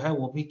लाइट जो है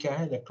वो भी क्या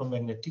है,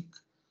 इलेक्ट्रोमैग्नेटिक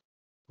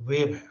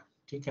वेव है,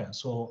 ठीक है।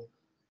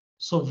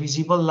 सो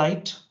विजिबल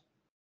लाइट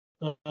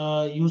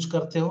यूज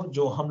करते हो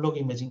जो हम लोग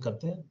इमेजिंग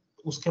करते हैं।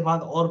 उसके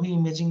बाद और भी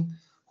इमेजिंग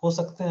हो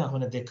सकते हैं,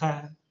 हमने देखा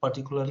है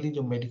पर्टिकुलरली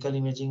जो मेडिकल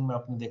इमेजिंग में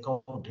आपने देखा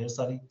हो ढेर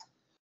सारी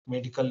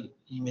मेडिकल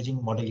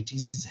इमेजिंग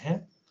मॉडलिटीज हैं।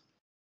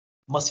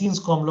 मशीन्स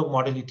को हम लोग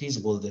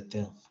मॉडलिटीज बोल देते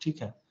हैं,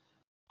 ठीक है।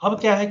 अब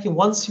क्या है कि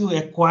once you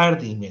acquire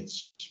the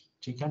image,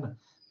 ठीक है ना,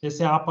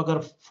 जैसे आप अगर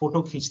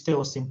फोटो खींचते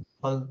हो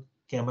सिंपल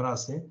कैमरा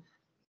से,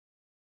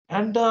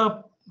 एंड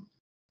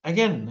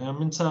अगेन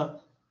मीन्स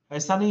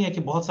ऐसा नहीं है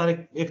कि बहुत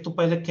सारे, एक तो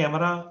पहले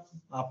कैमरा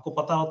आपको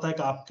पता होता है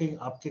कि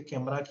आपके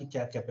कैमरा की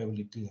क्या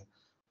कैपेबिलिटी है,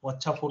 वो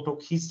अच्छा फोटो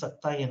खींच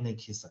सकता है या नहीं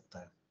खींच सकता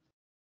है,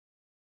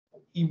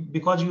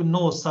 because you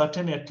know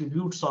certain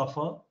attributes of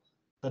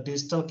the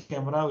digital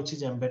camera which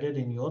is embedded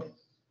in your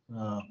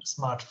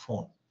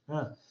smartphone,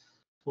 हाँ?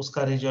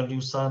 उसका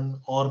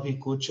रिजोल्यूशन और भी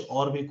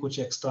कुछ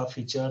एक्स्ट्रा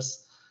फीचर्स,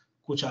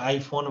 कुछ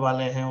आईफोन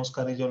वाले हैं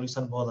उसका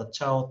रिजोल्यूशन बहुत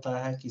अच्छा होता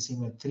है, किसी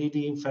में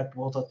 3D इफेक्ट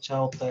बहुत अच्छा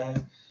होता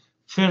है,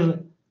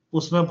 फिर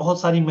उसमें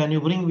बहुत सारी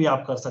मैन्यूवरिंग भी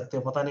आप कर सकते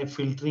हैं, पता नहीं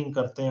फिल्टरिंग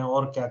करते हैं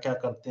और क्या क्या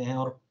करते हैं,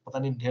 और पता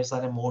नहीं ढेर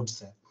सारे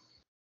मोड्स हैं,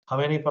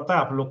 हमें नहीं पता,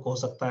 आप लोग को हो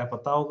सकता है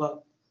पता होगा,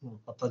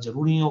 पता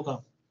जरूर ही होगा।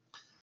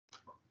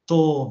 तो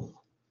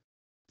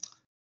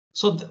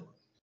सो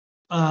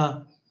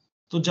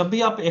तो जब भी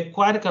आप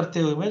एक्वायर करते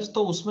हो इमेज,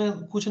 तो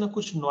उसमें कुछ ना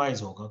कुछ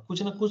नॉइज होगा,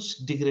 कुछ ना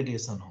कुछ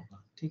डिग्रेडेशन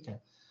होगा, ठीक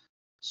है।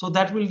 So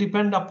that will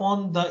depend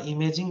upon the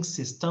imaging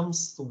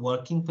systems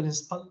working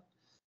principle,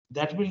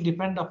 that will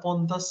depend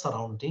upon the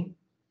surrounding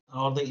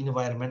और द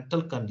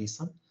इन्वायरमेंटल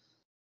कंडीशन।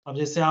 अब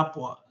जैसे अब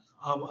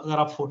अगर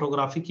आप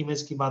फोटोग्राफिक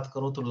इमेज की बात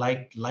करो तो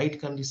light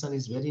condition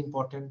is very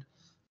important.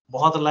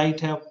 बहुत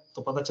लाइट है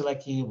तो पता चला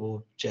कि वो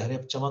चेहरे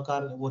पे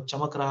वो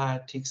चमक रहा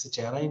है, ठीक से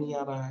चेहरा ही नहीं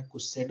आ रहा है,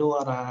 कुछ शेडो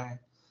आ रहा है।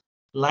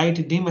 लाइट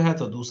डिम है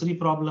तो दूसरी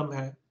प्रॉब्लम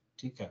है,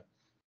 ठीक है।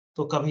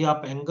 तो कभी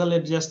आप एंगल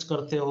एडजस्ट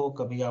करते हो,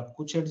 कभी आप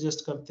कुछ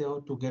एडजस्ट करते हो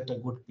to get a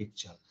good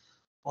picture.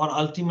 और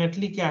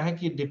अल्टीमेटली क्या है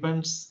कि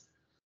डिपेंड्स,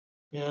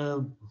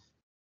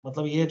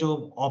 मतलब ये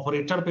जो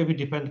ऑपरेटर पे भी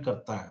डिपेंड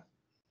करता है,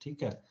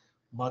 ठीक है।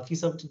 बाकी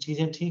सब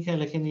चीजें ठीक है,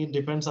 लेकिन ये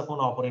डिपेंड्स अपॉन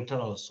ऑपरेटर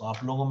ऑल्सो।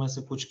 आप लोगों में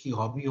से कुछ की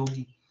हॉबी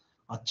होगी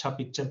अच्छा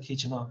पिक्चर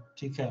खींचना,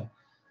 ठीक है,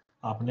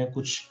 आपने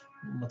कुछ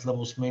मतलब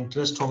उसमें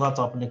इंटरेस्ट होगा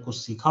तो आपने कुछ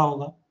सीखा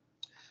होगा,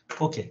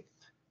 ओके।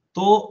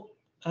 तो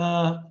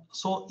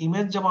सो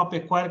इमेज जब आप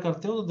एक्वायर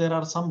करते हो, देयर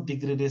आर सम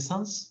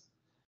डिग्रेडेशंस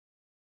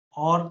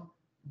और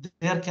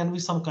there can be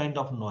some kind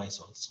of noise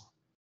also.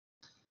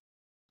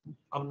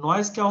 अब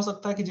नॉइस क्या हो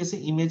सकता है कि जैसे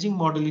इमेजिंग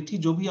मॉडलिटी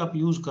जो भी आप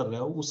यूज कर रहे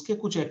हो उसके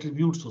कुछ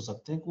एट्रीब्यूट्स हो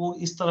सकते हैं, वो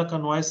इस तरह का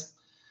नॉइस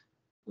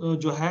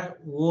जो है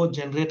वो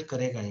जनरेट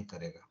करेगा ही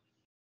करेगा,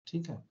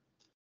 ठीक है।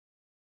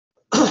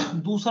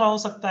 दूसरा हो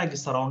सकता है कि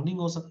सराउंडिंग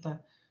हो सकता है,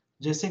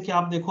 जैसे कि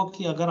आप देखो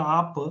कि अगर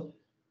आप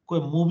कोई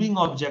मूविंग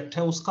ऑब्जेक्ट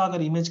है उसका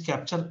अगर इमेज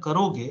कैप्चर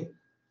करोगे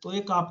तो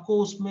एक आपको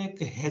उसमें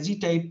एक हेजी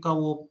टाइप का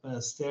वो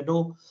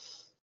शैडो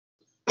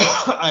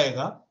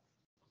आएगा,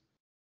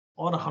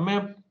 और हमें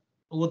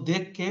वो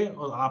देख के,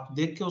 और आप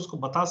देख के उसको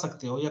बता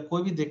सकते हो या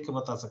कोई भी देख के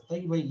बता सकता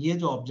है कि भाई ये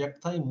जो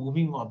ऑब्जेक्ट था ये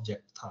मूविंग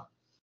ऑब्जेक्ट था,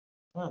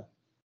 हाँ?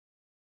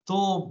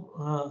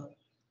 तो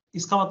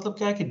इसका मतलब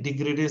क्या है कि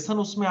डिग्रेडेशन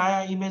उसमें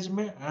आया इमेज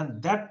में, and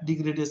that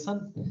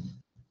degradation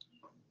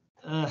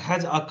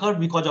has occurred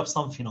because of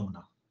some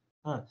phenomena,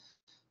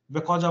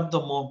 because of the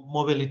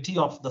mobility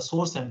of the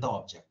source and the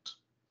object,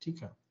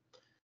 ठीक है।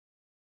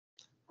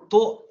 तो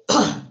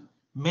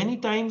many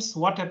times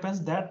what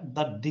happens that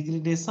the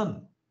degradation,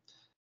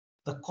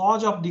 the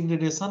cause of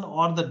degradation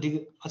or the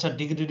अच्छा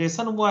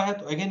degradation हुआ है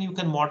तो again you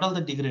can model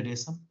the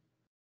degradation।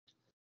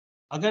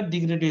 अगर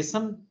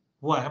degradation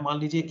हुआ है, मान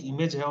लीजिए एक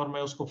इमेज है और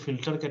मैं उसको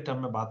फिल्टर के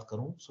टर्म में बात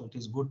करूं, so it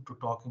is good to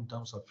talk in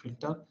terms of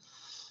filter।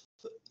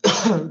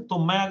 तो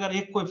मैं अगर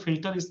एक कोई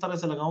फिल्टर इस तरह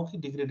से लगाऊं कि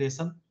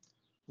डिग्रेडेशन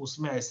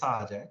उसमें ऐसा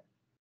आ जाए,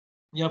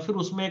 या फिर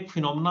उसमें एक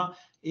फिनोमेना,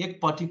 एक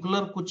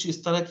पर्टिकुलर कुछ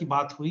इस तरह की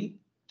बात हुई,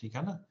 ठीक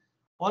है ना,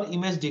 और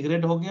इमेज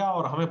डिग्रेड हो गया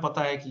और हमें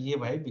पता है कि ये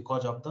भाई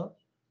बिकॉज ऑफ द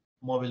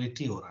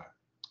मोबिलिटी हो रहा है,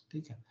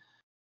 ठीक है।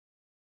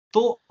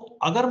 तो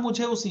अगर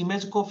मुझे उस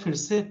इमेज को फिर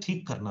से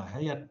ठीक करना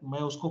है या मैं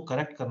उसको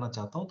करेक्ट करना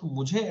चाहता हूं तो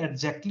मुझे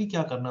एग्जैक्टली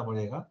क्या करना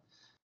पड़ेगा,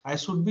 I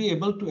should be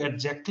able to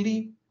exactly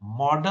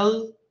model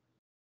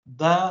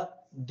the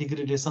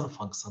degradation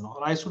function,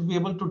 और I should be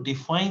able to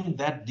define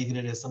that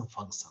degradation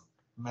function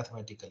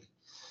mathematically.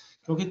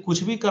 क्योंकि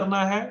कुछ भी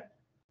करना है,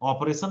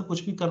 ऑपरेशन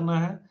कुछ भी करना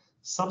है,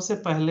 सबसे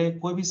पहले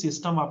कोई भी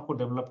सिस्टम आपको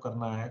डेवलप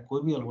करना है,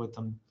 कोई भी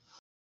एल्गोरिथम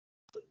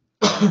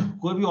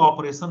कोई भी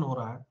ऑपरेशन हो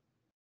रहा है,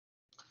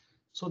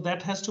 so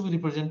that has to be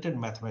represented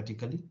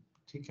mathematically,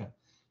 ठीक है।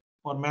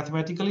 और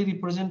मैथमेटिकली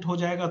रिप्रेजेंट हो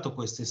जाएगा तो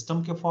कोई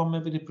सिस्टम के फॉर्म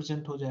में भी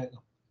रिप्रेजेंट हो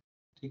जाएगा,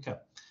 ठीक है,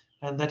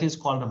 and that is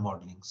called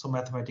modelling, so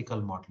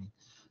mathematical modelling.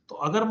 तो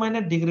अगर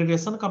मैंने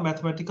डिग्रेडेशन का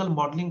मैथमेटिकल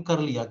मॉडलिंग कर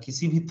लिया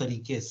किसी भी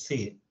तरीके से,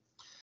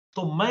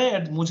 तो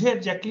मुझे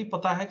एग्जैक्टली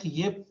पता है कि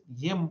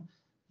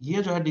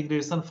ये जो है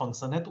डिग्रेडेशन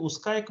फंक्शन है, तो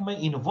उसका एक मैं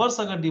इनवर्स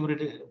अगर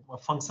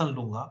फंक्शन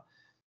लूंगा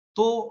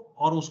तो,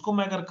 और उसको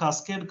मैं अगर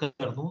कास्केड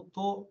कर दूं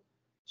तो,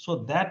 so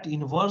that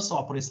inverse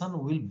operation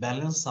will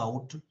balance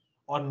out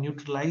और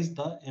न्यूट्रलाइज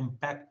द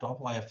इम्पैक्ट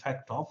ऑफ और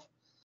इफेक्ट ऑफ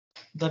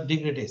द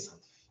डिग्रेडेशन,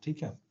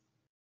 ठीक है।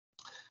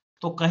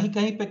 तो कहीं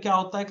कहीं पे क्या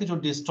होता है कि जो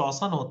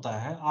डिस्टॉर्शन होता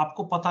है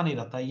आपको पता नहीं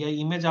रहता, ये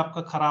इमेज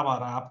आपका खराब आ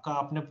रहा है, आपका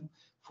आपने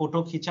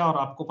फोटो खींचा और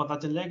आपको पता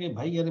चल जाए कि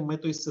भाई यार मैं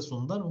तो इससे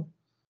सुंदर हूं,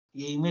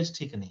 ये इमेज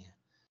ठीक नहीं है।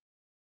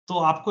 तो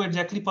आपको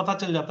एग्जैक्टली पता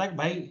चल जाता है कि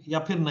भाई, या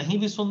फिर नहीं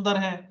भी सुंदर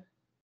है,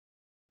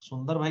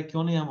 सुंदर भाई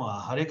क्यों नहीं, हम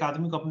हर एक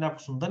आदमी को अपने आप को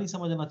सुंदर ही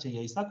समझना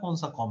चाहिए, ऐसा कौन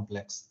सा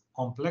कॉम्प्लेक्स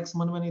कॉम्प्लेक्स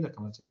मन में नहीं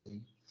रखना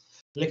चाहिए।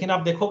 लेकिन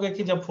आप देखोगे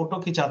कि जब फोटो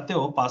खिंचाते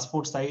हो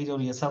पासपोर्ट साइज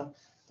और ये सब,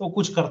 तो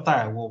कुछ करता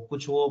है वो,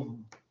 कुछ वो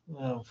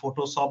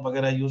फोटोशॉप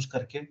वगैरह यूज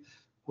करके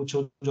कुछ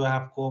जो है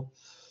आपको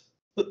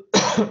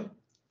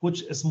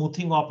कुछ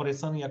स्मूथिंग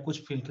ऑपरेशन या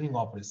कुछ फिल्टरिंग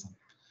ऑपरेशन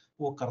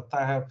वो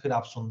करता है, फिर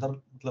आप सुंदर,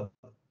 मतलब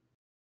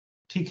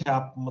ठीक है,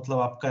 आप मतलब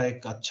आपका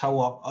एक अच्छा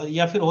हुआ,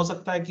 या फिर हो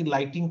सकता है कि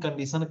लाइटिंग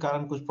कंडीशन के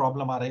कारण कुछ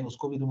प्रॉब्लम आ रही है,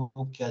 उसको भी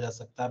रिमूव किया जा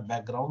सकता है,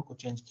 बैकग्राउंड को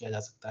चेंज किया जा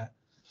सकता है।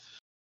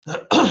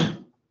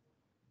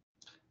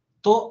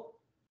 तो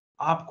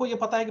आपको ये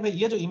पता है कि भाई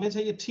ये जो इमेज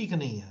है ये ठीक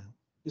नहीं है,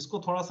 इसको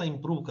थोड़ा सा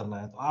इंप्रूव करना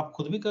है, तो आप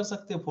खुद भी कर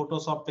सकते हैं,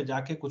 फोटोशॉप पे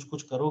जाके कुछ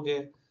कुछ करोगे,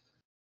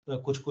 तो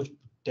कुछ कुछ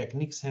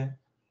टेक्निक्स हैं,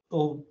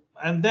 तो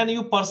and then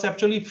you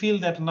परसेप्चुअली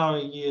feel that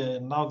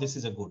now this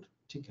is a good,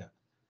 ठीक है।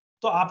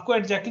 तो आपको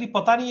एग्जैक्टली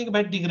पता नहीं है कि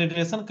भाई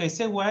डिग्रेडेशन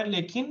कैसे हुआ है,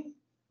 लेकिन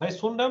भाई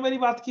सुन रहे हो मेरी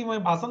बात की,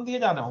 मैं भाषण दिए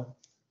जा रहा हूँ।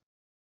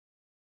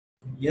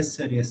 Yes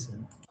sir, yes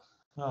sir.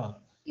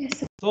 हाँ,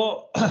 यस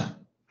तो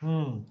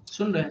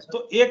सुन रहे हैं सर।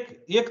 तो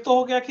एक एक तो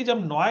हो गया कि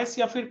जब नॉइस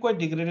या फिर कोई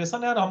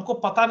डिग्रेडेशन है और हमको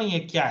पता नहीं है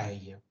क्या है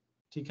ये,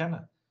 ठीक है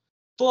ना,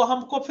 तो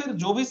हमको फिर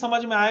जो भी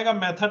समझ में आएगा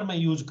मेथड में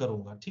यूज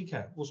करूंगा, ठीक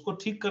है, उसको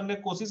ठीक करने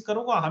की कोशिश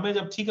करूंगा, हमें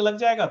जब ठीक लग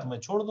जाएगा तो मैं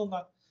छोड़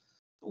दूंगा।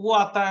 वो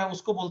आता है,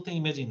 उसको बोलते हैं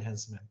इमेज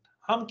इनहेंसमेंट।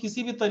 हम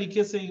किसी भी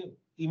तरीके से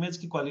इमेज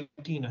की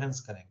क्वालिटी इनहेंस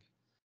करेंगे,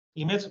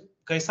 इमेज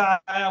कैसा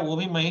आया वो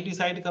भी मैं ही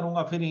डिसाइड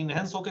करूंगा, फिर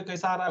इनहेंस होके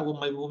कैसा आ रहा है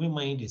वो भी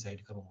मैं ही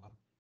डिसाइड करूंगा,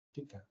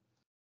 ठीक है।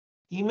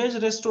 इमेज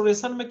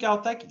रेस्टोरेशन में क्या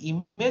होता है कि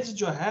इमेज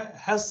जो है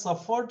has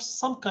suffered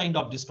some kind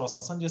of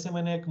distortion, जैसे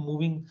मैंने एक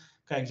मूविंग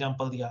का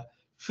एग्जांपल दिया,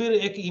 फिर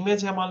एक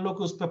इमेज है मान लो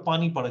कि उस पर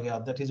पानी पड़ गया,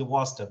 दैट इज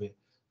वॉश्ड अवे,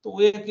 तो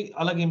वो एक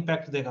अलग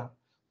इंपैक्ट देगा,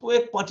 तो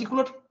एक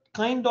पर्टिकुलर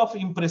काइंड ऑफ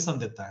इंप्रेशन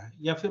देता है,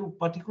 या फिर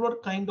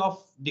पर्टिकुलर काइंड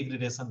ऑफ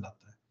डिग्रेडेशन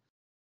लाता है।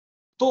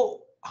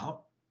 तो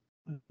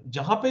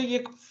जहां पे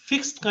एक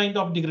फिक्स्ड काइंड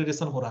ऑफ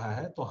डिग्रेडेशन हो रहा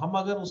है, तो हम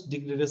अगर उस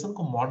डिग्रेडेशन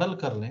को मॉडल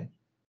कर लें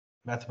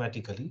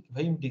मैथमेटिकली,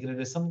 भाई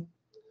डिग्रेडेशन,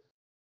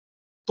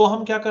 तो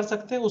हम क्या कर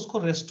सकते हैं, उसको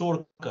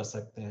रेस्टोर कर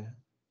सकते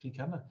हैं, ठीक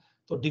है ना।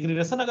 तो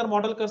डिग्रेडेशन अगर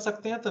मॉडल कर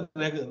सकते हैं तो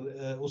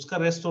उसका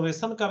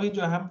रेस्टोरेशन का भी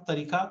जो है हम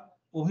तरीका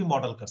वो भी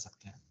मॉडल कर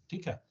सकते हैं,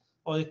 ठीक है।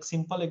 और एक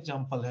सिंपल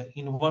एग्जांपल है,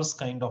 इनवर्स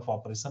काइंड ऑफ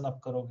ऑपरेशन आप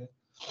करोगे,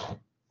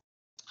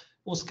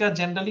 उसका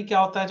जनरली क्या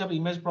होता है, जब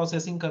इमेज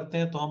प्रोसेसिंग करते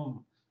हैं तो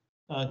हम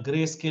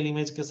ग्रे स्केल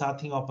इमेज के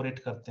साथ ही ऑपरेट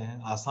करते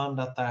हैं, आसान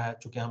रहता है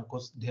क्योंकि हमको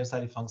ढेर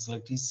सारी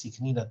फंक्शनलिटी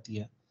सीखनी रहती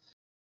है,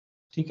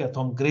 ठीक है, तो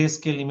हम ग्रे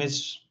स्केल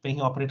इमेज पे ही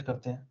ऑपरेट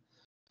करते हैं।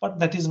 But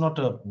that is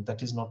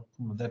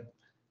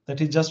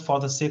just for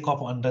the sake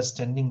of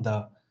understanding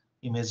the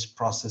image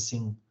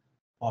processing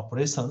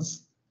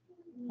operations.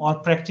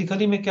 और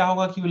प्रैक्टिकली में क्या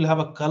होगा कि will have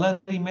a colour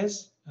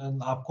image,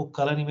 आपको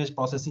कलर इमेज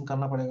प्रोसेसिंग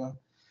करना पड़ेगा।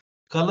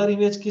 कलर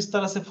इमेज किस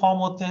तरह से फॉर्म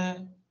होते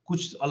हैं,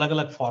 कुछ अलग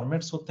अलग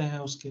फॉर्मेट्स होते हैं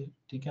उसके,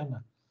 ठीक है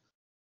ना।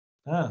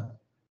 हाँ,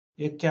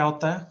 एक क्या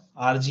होता है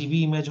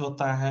आरजीबी इमेज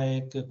होता है,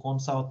 एक कौन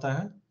सा होता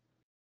है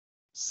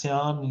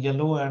सियान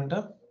येलो एंड,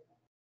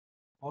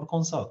 और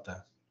कौन सा होता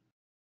है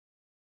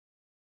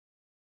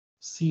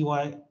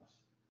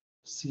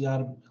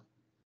CYCR,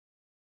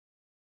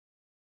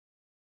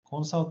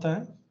 कौन सा होता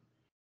है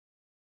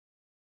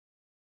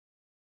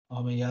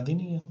हमें याद ही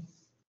नहीं है।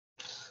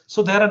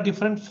 So there are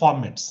different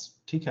formats,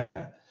 ठीक है।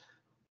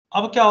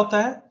 अब क्या होता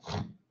है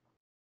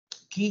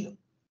कि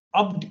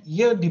अब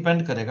ये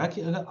डिपेंड करेगा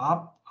कि अगर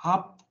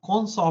आप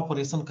कौन सा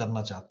ऑपरेशन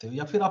करना चाहते हो,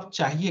 या फिर आप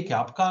चाहिए क्या,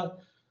 आपका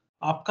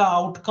आपका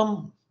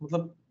आउटकम,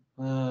 मतलब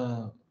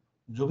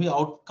जो भी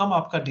आउटकम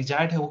आपका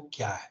डिजायर्ड है वो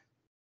क्या है।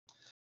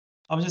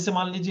 अब जैसे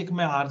मान लीजिए कि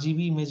मैं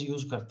आरजीबी इमेज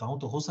यूज करता हूं,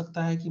 तो हो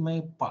सकता है कि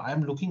मैं I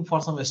am looking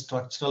for some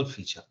structural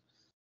feature,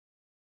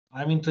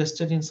 I am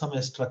interested in some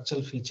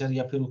structural feature,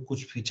 या फिर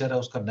कुछ फीचर है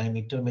उसका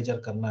डायमीटर मेजर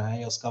करना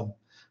है, या उसका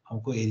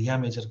हमको एरिया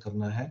मेजर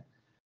करना है।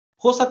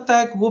 हो सकता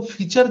है कि वो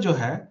फीचर जो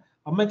है,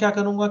 अब मैं क्या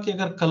करूंगा कि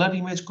अगर कलर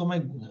इमेज को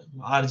मैं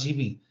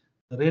आरजीबी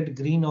रेड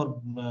ग्रीन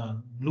और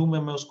ब्लू में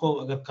मैं उसको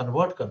अगर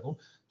कन्वर्ट कर दूं,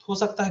 तो हो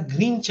सकता है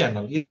ग्रीन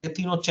चैनल, ये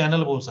तीनों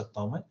चैनल बोल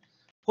सकता हूं मैं,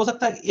 हो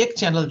सकता है एक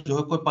चैनल जो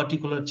है कोई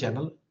particular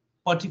channel,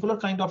 particular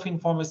kind of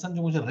information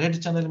जो मुझे रेड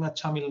चैनल में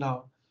अच्छा मिल रहा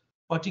हो,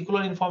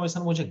 पर्टिकुलर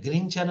इंफॉर्मेशन मुझे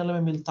ग्रीन चैनल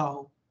में मिलता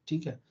हो,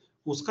 ठीक है,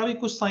 उसका भी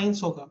कुछ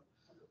साइंस होगा।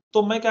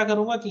 तो मैं क्या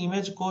करूंगा कि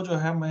इमेज को जो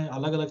है मैं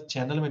अलग अलग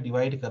चैनल में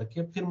डिवाइड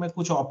करके फिर मैं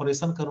कुछ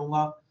ऑपरेशन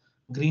करूंगा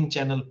ग्रीन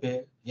चैनल पे,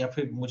 या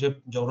फिर मुझे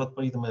जरूरत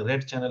पड़ी तो मैं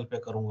रेड चैनल पे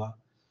करूंगा,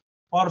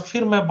 और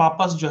फिर मैं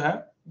वापस जो है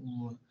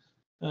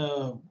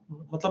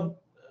मतलब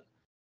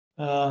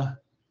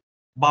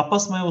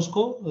वापस मैं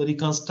उसको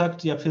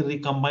रिकंस्ट्रक्ट या फिर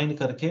रिकम्बाइन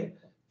करके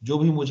जो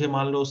भी मुझे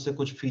मान लो उससे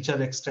कुछ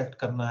फीचर एक्सट्रैक्ट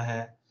करना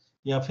है,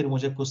 या फिर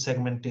मुझे कुछ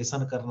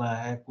सेगमेंटेशन करना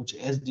है, कुछ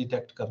एज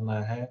डिटेक्ट करना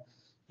है,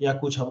 या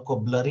कुछ हमको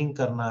ब्लरिंग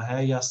करना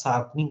है या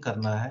शार्पनिंग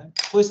करना है,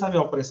 कोई सा भी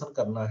ऑपरेशन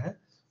करना है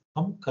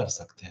हम कर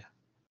सकते हैं।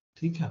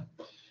 ठीक है,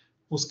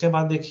 उसके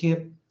बाद देखिए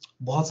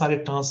बहुत सारे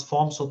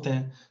ट्रांसफॉर्म्स होते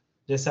हैं।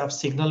 जैसे आप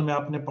सिग्नल में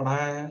आपने पढ़ा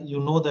है, you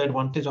know the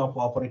advantage of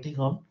operating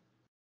on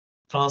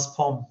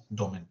transform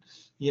domain.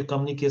 ये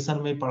कम्युनिकेशन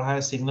में पढ़ा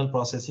है, सिग्नल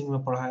प्रोसेसिंग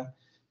में पढ़ा है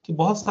कि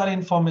बहुत सारे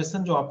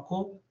इंफॉर्मेशन जो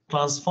आपको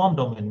ट्रांसफॉर्म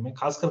डोमेन में,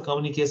 खासकर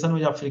कम्युनिकेशन में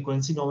जब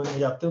फ्रीक्वेंसी डोमेन में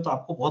जाते हो तो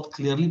आपको बहुत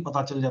क्लियरली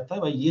पता चल जाता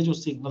है भाई ये जो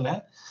सिग्नल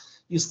है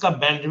इसका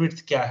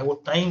बैंडविड्थ क्या है। वो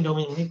टाइम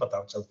डोमेन में नहीं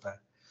पता चलता है,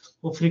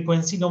 वो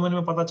फ्रीक्वेंसी डोमेन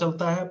में पता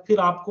चलता है। फिर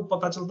आपको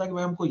पता चलता है कि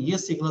भाई हमको ये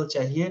सिग्नल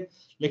चाहिए,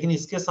 लेकिन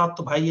इसके साथ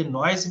तो भाई ये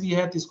नॉइज भी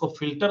है, तो इसको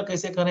फिल्टर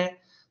कैसे करें।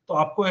 तो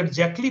आपको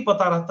एग्जैक्टली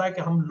पता रहता है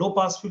कि हम लो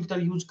पास फिल्टर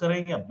यूज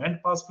करें या बैंड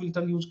पास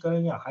फिल्टर यूज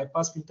करें या हाई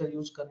पास फिल्टर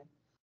यूज करें।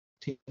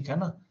 ठीक है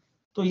ना।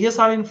 तो ये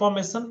सारे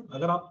इंफॉर्मेशन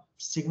अगर आप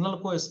सिग्नल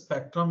को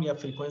स्पेक्ट्रम या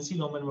फ्रीक्वेंसी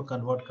डोमेन में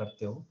कन्वर्ट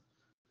करते हो,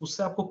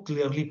 उससे आपको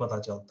क्लियरली पता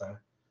चलता है।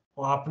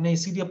 और आपने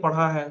इसीलिए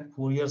पढ़ा है,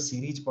 फूरियर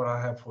सीरीज पढ़ा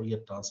है,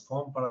 फूरियर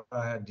ट्रांसफॉर्म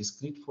पढ़ा है,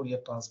 डिस्क्रीट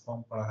फूरियर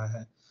ट्रांसफॉर्म पढ़ा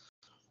है,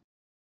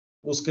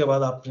 उसके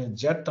बाद आपने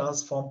जेट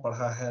ट्रांसफॉर्म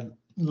पढ़ा है,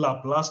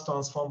 लाप्लास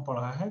ट्रांसफॉर्म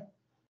पढ़ा है,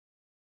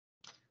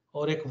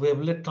 और एक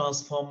वेवलेट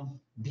ट्रांसफॉर्म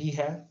भी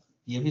है,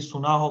 ये भी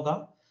सुना होगा।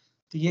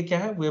 तो ये क्या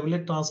है,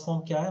 वेवलेट ट्रांसफॉर्म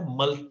क्या है,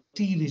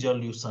 मल्टी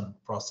रिजोल्यूशन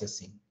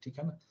प्रोसेसिंग। ठीक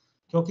है ना,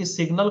 क्योंकि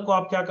सिग्नल को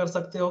आप क्या कर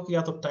सकते हो कि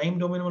या तो टाइम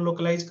डोमेन में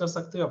लोकलाइज कर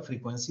सकते हो या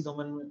फ्रीक्वेंसी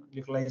डोमेन में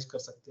लोकलाइज कर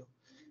सकते हो।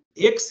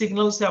 एक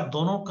सिग्नल से आप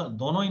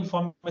दोनों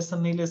इंफॉर्मेशन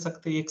नहीं ले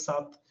सकते एक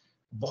साथ,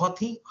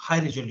 बहुत ही हाई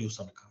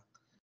रिजोल्यूशन का।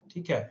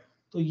 ठीक है,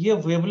 तो ये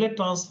वेवलेट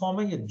ट्रांसफॉर्म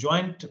है, ये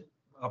ज्वाइंट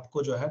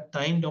आपको जो है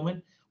टाइम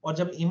डोमेन। और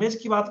जब इमेज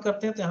की बात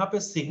करते हैं तो यहाँ पे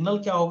सिग्नल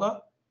क्या होगा,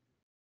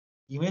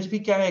 इमेज भी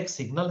क्या है, एक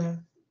सिग्नल है,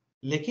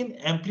 लेकिन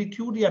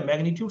एम्पलीट्यूड या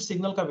मैग्नीट्यूड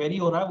सिग्नल का वेरी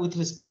हो रहा है विथ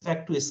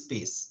रिस्पेक्ट टू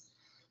स्पेस।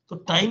 तो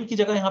टाइम की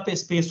जगह यहाँ पे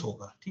स्पेस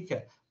होगा। ठीक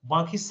है,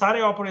 बाकी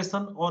सारे ऑपरेशन,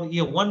 और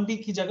ये 1D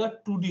की जगह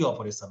 2D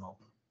ऑपरेशन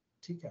होगा।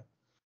 ठीक है,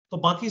 तो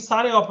बाकी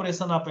सारे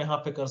ऑपरेशन आप यहाँ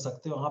पे कर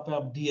सकते हो। यहाँ पे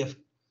आप डीएफ,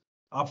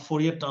 आप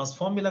फोरियर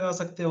ट्रांसफॉर्म भी लगा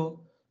सकते हो।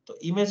 तो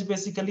इमेज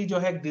बेसिकली जो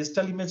है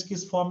डिजिटल इमेज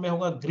किस फॉर्म में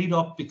होगा, ग्रिड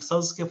ऑफ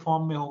पिक्सल्स के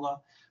फॉर्म में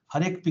होगा।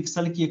 हर एक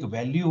पिक्सल की एक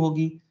वैल्यू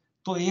होगी।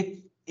 तो एक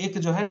एक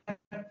जो है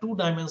 2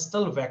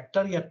 डायमेंशनल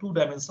वेक्टर या 2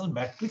 डायमेंशनल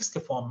मैट्रिक्स के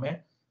फॉर्म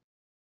में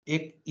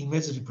एक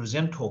इमेज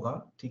रिप्रेजेंट होगा।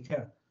 ठीक है,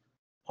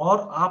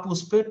 और आप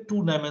उस पर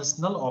 2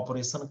 डायमेंशनल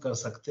ऑपरेशन कर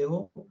सकते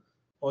हो।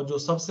 और जो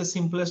सबसे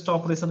सिंपलेस्ट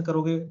ऑपरेशन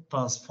करोगे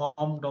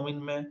ट्रांसफॉर्म डोमेन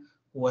में,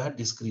 वो है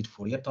डिस्क्रीट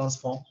फोरियर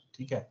ट्रांसफॉर्म।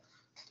 ठीक है,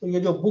 तो ये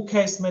जो बुक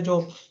है इसमें जो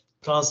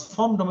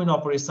ट्रांसफॉर्म डोमेन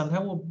ऑपरेशन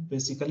है वो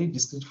बेसिकली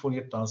डिस्क्रीट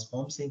फोरियर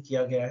ट्रांसफॉर्म से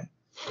किया गया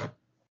है।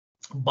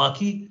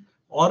 बाकी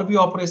और भी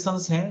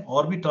ऑपरेशंस हैं,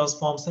 और भी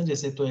ट्रांसफॉर्म्स हैं,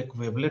 जैसे तो एक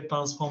वेवलेट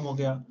ट्रांसफॉर्म हो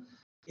गया,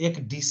 एक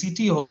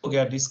डीसीटी हो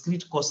गया,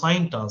 डिस्क्रीट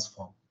कोसाइन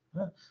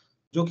ट्रांसफॉर्म,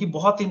 जो कि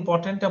बहुत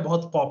इंपॉर्टेंट है,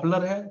 बहुत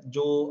पॉपुलर है।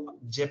 जो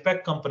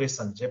जेपेक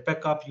कंप्रेशन,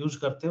 जेपेक आप यूज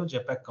करते हो,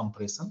 जेपेक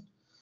कंप्रेशन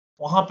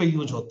वहां पे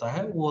यूज होता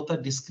है, वो होता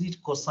है डिस्क्रीट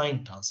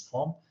कोसाइन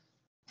ट्रांसफॉर्म।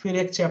 फिर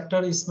एक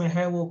चैप्टर इसमें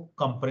है वो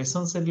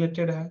कंप्रेशन से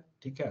रिलेटेड है।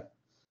 ठीक है,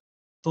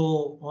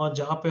 तो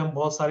जहां पे हम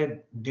बहुत सारे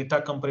डेटा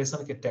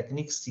कंप्रेशन के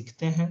टेक्निक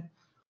सीखते हैं,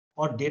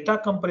 और डेटा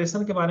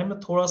कंप्रेशन के बारे में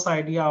थोड़ा सा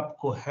आइडिया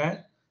आपको है,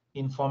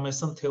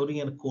 इंफॉर्मेशन थ्योरी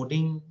एंड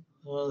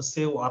कोडिंग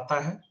से वो आता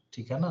है।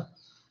 ठीक है ना,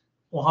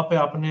 वहां पे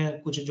आपने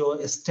कुछ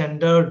जो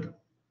स्टैंडर्ड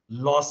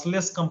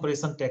लॉसलेस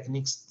कंप्रेशन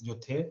टेक्निक्स जो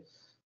थे,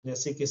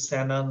 जैसे कि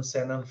सैनन,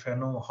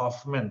 फेनो,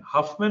 हॉफमैन,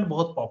 हॉफमैन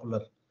बहुत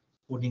पॉपुलर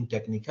कोडिंग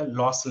टेक्निक है,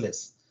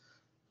 लॉसलेस।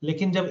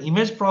 लेकिन जब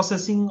इमेज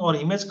प्रोसेसिंग और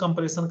इमेज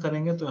कंप्रेशन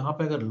करेंगे तो यहाँ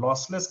पे अगर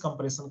लॉसलेस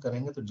कंप्रेशन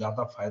करेंगे तो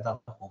ज्यादा फायदा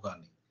होगा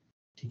नहीं।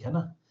 ठीक है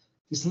ना,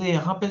 इसलिए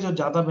यहाँ पे जो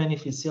ज्यादा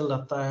बेनिफिशियल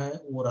रहता है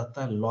वो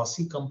रहता है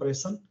लॉसी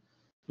कंप्रेशन,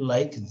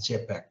 लाइक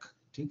जेपैक।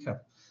 ठीक है,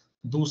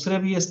 दूसरे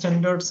भी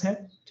स्टैंडर्ड्स हैं।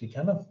 ठीक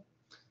है ना,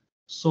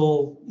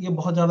 सो ये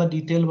बहुत ज्यादा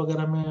डिटेल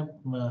वगैरह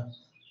में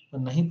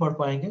नहीं पढ़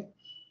पाएंगे।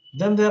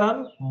 Then there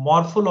are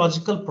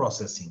morphological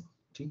processing.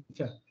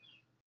 ठीक है,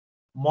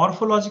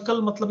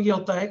 मॉर्फोलॉजिकल मतलब ये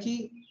होता है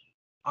कि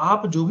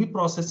आप जो भी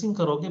प्रोसेसिंग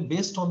करोगे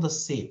बेस्ड ऑन द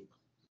शेप।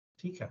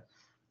 ठीक है,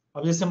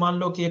 अब जैसे मान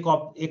लो कि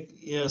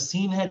एक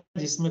सीन है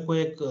जिसमें कोई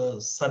एक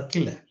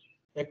सर्किल है,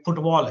 एक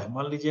फुटबॉल है,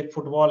 मान लीजिए एक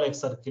फुटबॉल, एक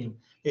सर्किल,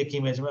 एक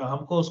इमेज में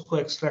हमको उसको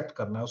एक्सट्रैक्ट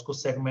करना है, उसको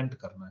सेगमेंट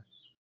करना है।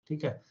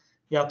 ठीक है,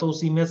 या तो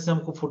उस इमेज से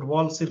हमको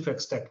फुटबॉल सिर्फ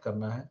एक्सट्रैक्ट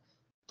करना है,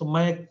 तो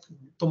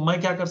मैं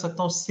क्या कर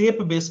सकता हूँ,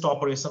 शेप बेस्ड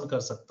ऑपरेशन कर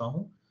सकता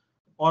हूँ,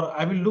 और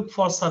I will look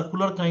for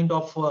circular kind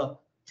of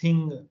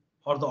thing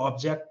or the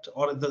object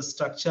or the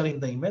structure in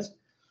the image,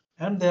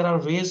 and there are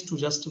ways to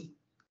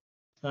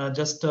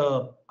just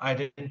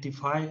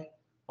identify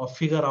और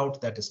फिगर आउट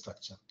दैट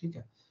स्ट्रक्चर। ठीक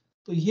है,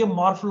 तो ये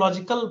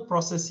morphological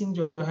processing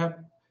जो है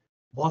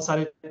बहुत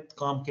सारे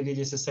काम के लिए,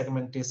 जैसे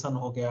सेगमेंटेशन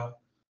हो गया,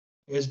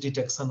 एज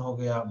डिटेक्शन हो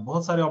गया,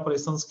 बहुत सारे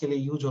ऑपरेशंस के लिए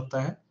यूज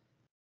होता है।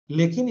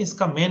 लेकिन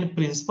इसका मेन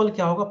प्रिंसिपल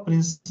क्या होगा?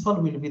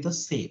 Principal will be the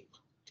same.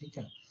 ठीक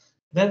है,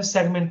 then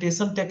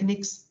segmentation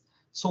techniques.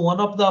 So one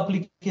of the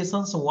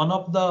applications, one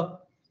of the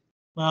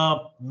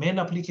main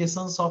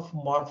applications of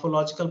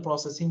morphological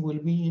processing will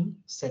be in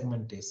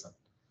segmentation.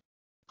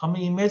 हम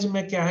इमेज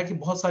में क्या है कि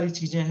बहुत सारी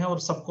चीजें हैं और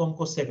सबको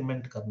हमको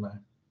सेगमेंट करना है।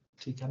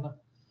 ठीक है ना,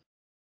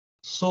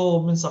 so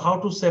means how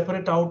to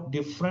separate out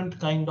different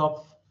kind of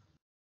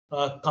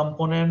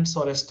components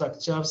or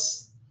structures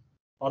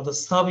or the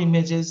sub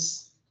images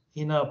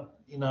in a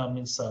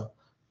means a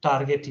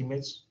target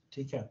image।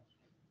 ठीक है,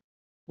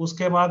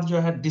 उसके बाद जो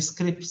है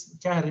डिस्क्रिप्शन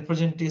क्या है,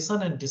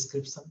 रिप्रेजेंटेशन एंड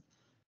डिस्क्रिप्शन।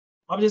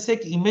 अब जैसे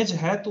एक इमेज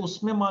है तो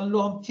उसमें मान लो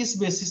हम किस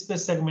बेसिस पे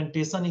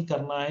सेगमेंटेशन ही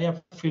करना है या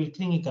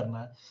फिल्टरिंग ही करना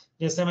है।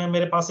 जैसे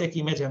मेरे पास एक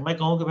इमेज है, मैं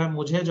कहूँ कि भाई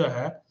मुझे जो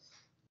है,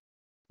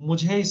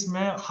 मुझे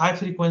इसमें हाई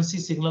फ्रीक्वेंसी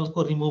सिग्नल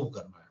को रिमूव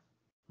करना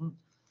है।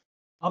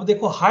 अब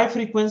देखो, हाई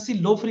फ्रीक्वेंसी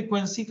लो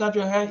फ्रीक्वेंसी का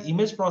जो है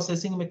इमेज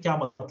प्रोसेसिंग में क्या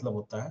मतलब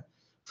होता है?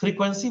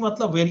 फ्रीक्वेंसी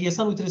मतलब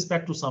variation with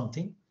respect to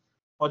something,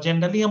 और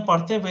जनरली हम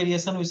पढ़ते हैं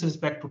variation with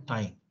respect to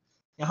time.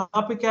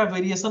 यहाँ पे क्या है?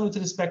 Variation with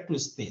respect to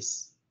space.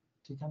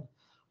 ठीक है ना,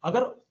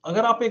 अगर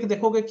अगर आप एक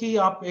देखोगे कि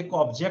आप एक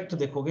ऑब्जेक्ट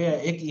देखोगे,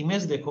 एक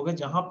इमेज देखोगे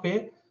जहां पे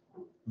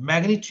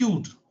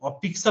मैग्नीट्यूड और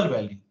पिक्सल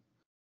वैल्यू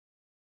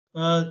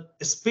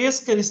स्पेस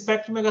के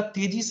रिस्पेक्ट में अगर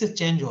तेजी से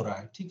चेंज हो रहा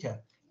है, ठीक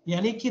है,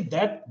 यानी कि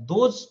that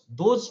those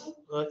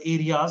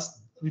areas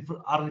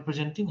are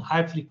representing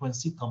high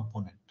frequency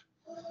component.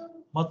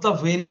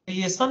 मतलब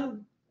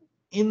वेरिएशन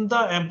इन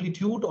द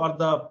एम्पलीट्यूड और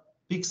the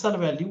pixel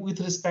value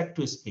with respect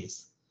to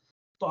space.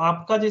 तो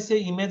आपका जैसे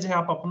इमेज है,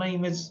 आप अपना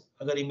इमेज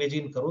अगर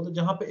इमेजिन करो तो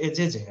जहां पे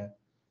एजेज है,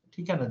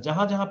 ठीक है ना,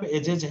 जहां जहां पे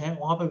एजेज है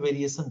वहां पे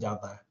वेरिएशन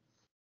ज्यादा है।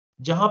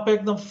 जहां पे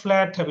एकदम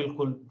फ्लैट है,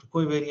 बिल्कुल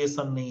कोई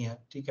वेरिएशन नहीं है,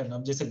 ठीक है ना,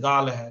 जैसे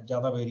गाल है,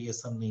 ज्यादा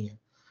वेरिएशन नहीं है।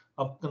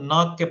 अब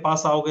नाक के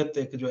पास आओगे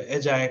तो एक जो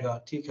एज आएगा,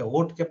 ठीक है,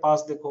 होठ के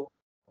पास देखो,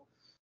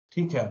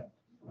 ठीक है।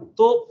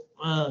 तो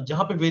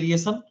जहां पे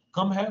वेरिएशन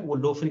कम है वो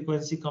लो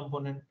फ्रीक्वेंसी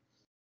कंपोनेंट,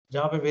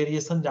 जहां पे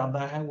वेरिएशन ज्यादा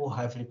है वो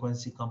हाई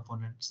फ्रीक्वेंसी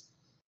कंपोनेंट्स।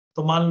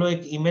 तो मान लो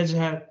एक इमेज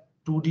है,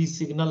 2D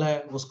सिग्नल है,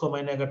 उसको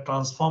मैंने अगर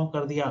ट्रांसफॉर्म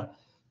कर दिया,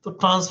 तो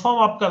ट्रांसफॉर्म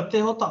आप करते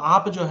हो तो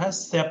आप जो है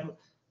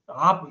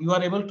आप you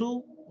are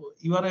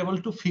able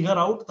to figure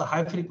out the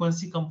high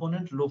frequency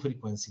component, low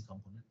frequency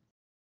component.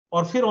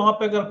 और फिर वहां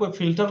पे अगर कोई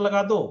फिल्टर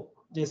लगा दो,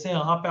 जैसे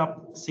यहाँ पे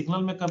आप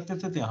सिग्नल में करते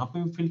थे तो यहाँ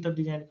पे भी फिल्टर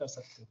डिजाइन कर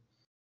सकते हो।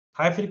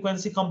 हाई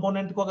फ्रीक्वेंसी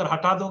कंपोनेंट को अगर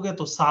हटा दोगे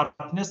तो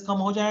शार्पनेस कम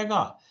हो जाएगा,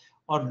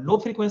 और लो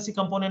फ्रीक्वेंसी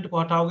कंपोनेंट को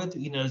हटाओगे तो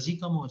एनर्जी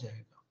कम हो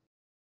जाएगा।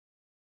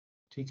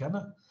 ठीक है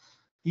ना,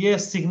 ये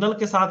सिग्नल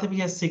के साथ भी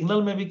है।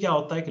 सिग्नल में भी क्या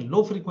होता है कि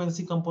लो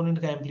फ्रीक्वेंसी कंपोनेंट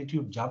का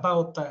एम्पलीट्यूड ज्यादा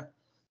होता है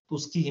तो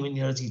उसकी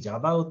एनर्जी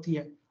ज्यादा होती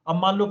है। अब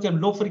मान लो कि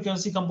लो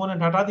फ्रीक्वेंसी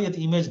कंपोनेंट हटा दिए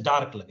तो इमेज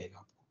डार्क लगेगा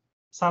आपको,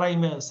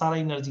 सारा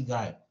एनर्जी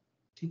गायब।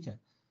 ठीक है,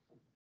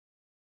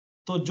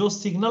 तो जो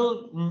सिग्नल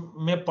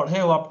में पढ़े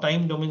हो आप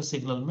टाइम डोमेन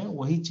सिग्नल में,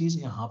 वही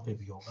चीज यहाँ पे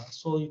भी होगा।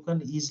 So you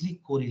can easily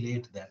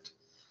correlate that.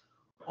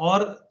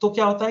 और तो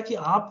क्या होता है कि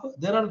आप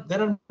देयर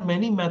आर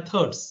मेनी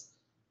मेथड्स,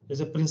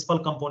 जैसे प्रिंसिपल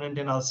कंपोनेंट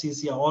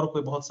एनालिसिस या और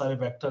कोई बहुत सारे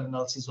वेक्टर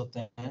एनालिसिस होते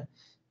हैं,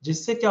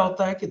 जिससे क्या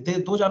होता है कि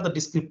दोज आर द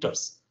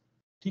डिस्क्रिप्टर्स।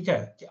 ठीक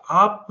है, कि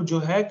आप जो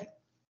है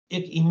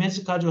एक इमेज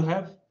का जो है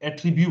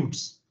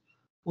एट्रीब्यूट्स,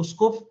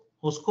 उसको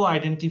उसको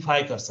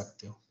आइडेंटिफाई कर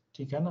सकते हो।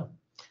 ठीक है ना,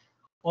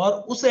 और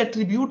उस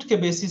एट्रीब्यूट के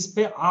बेसिस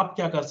पे आप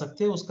क्या कर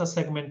सकते हो, उसका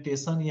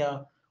सेगमेंटेशन या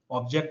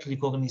ऑब्जेक्ट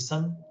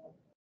रिकॉग्निशन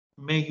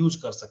में यूज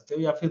कर सकते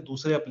हो, या फिर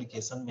दूसरे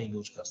एप्लीकेशन में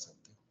यूज कर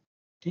सकते हो।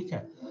 ठीक है,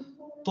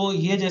 तो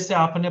ये जैसे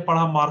आपने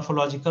पढ़ा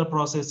मॉर्फोलॉजिकल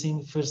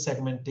प्रोसेसिंग, फिर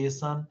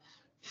सेगमेंटेशन,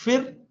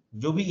 फिर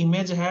जो भी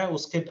इमेज है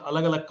उसके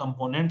अलग अलग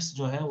कंपोनेंट्स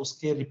जो है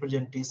उसके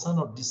रिप्रेजेंटेशन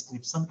और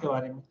डिस्क्रिप्शन के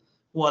बारे में,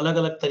 वो अलग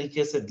अलग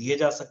तरीके से दिए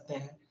जा सकते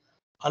हैं।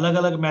 अलग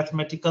अलग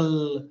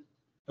मैथमेटिकल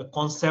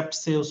कॉन्सेप्ट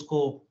से उसको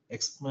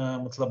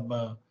मतलब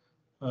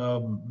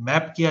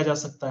मैप किया जा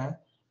सकता है,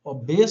 और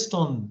based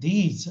on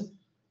these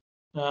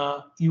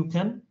you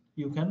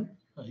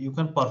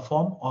can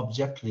perform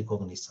object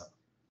recognition.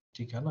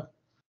 ठीक है ना,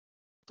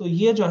 तो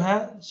ये जो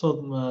है, so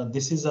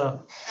this is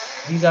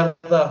these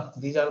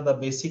are the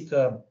basic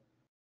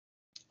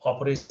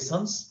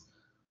operations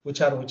which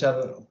are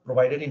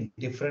provided in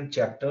different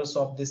chapters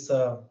of this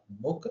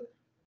book.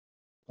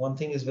 One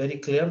thing is very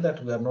clear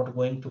that we are not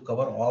going to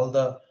cover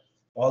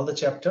all the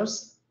chapters,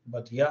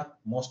 but yeah,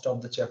 most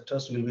of the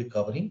chapters will be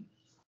covering.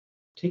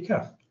 ठीक है,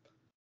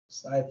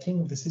 so I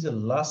think this is the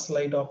last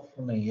slide of,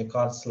 नहीं एक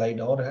और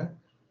slide और है,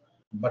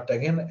 but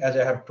again as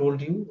I have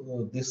told you,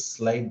 this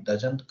slide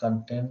doesn't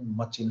contain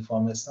much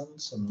information,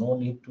 so no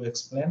need to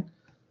explain.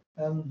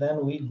 And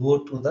then we go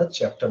to the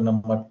chapter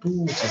number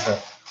 2,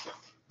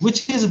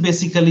 which is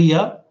basically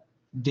a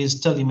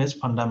digital image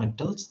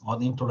fundamentals or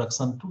the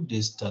introduction to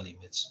digital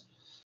image.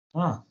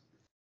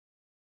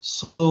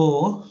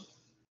 So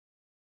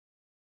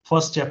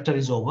first chapter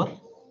is over,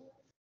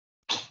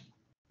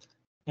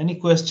 Any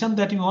question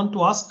that you want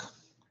to ask?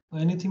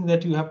 Anything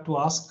that you have to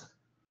ask?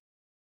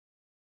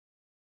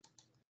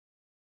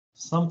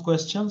 Some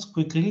questions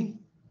quickly.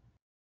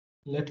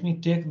 Let me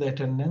take the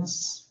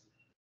attendance.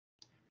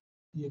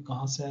 ये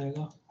कहाँ से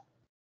आएगा?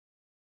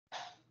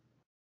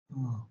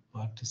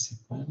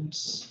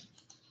 Participants.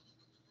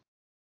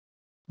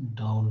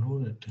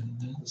 Download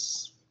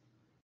attendance.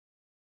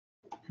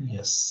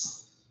 Yes.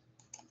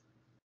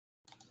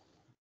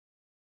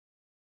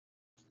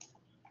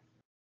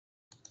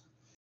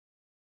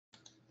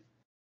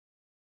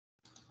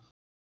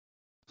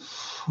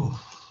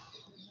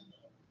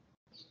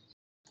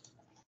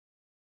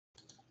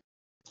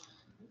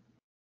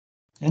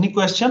 Any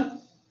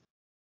question?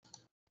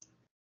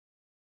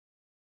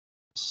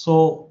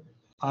 So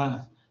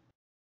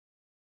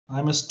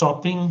I'm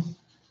stopping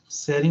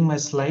sharing my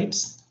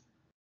slides.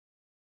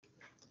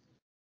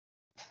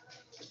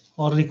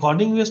 और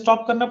recording भी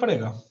stop करना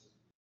पड़ेगा.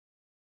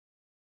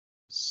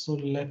 So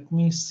let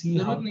me see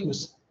how to.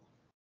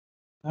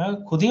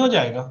 खुद ही हो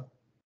जाएगा.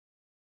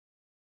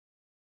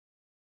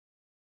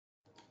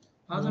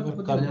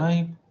 अगर करना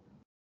ही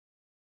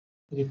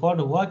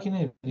रिकॉर्ड हुआ कि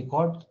नहीं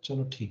रिकॉर्ड.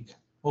 चलो ठीक है.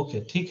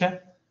 ओके ठीक है.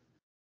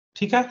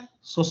 ठीक है.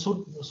 So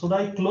should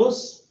I close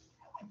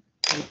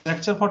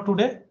lecture for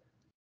today?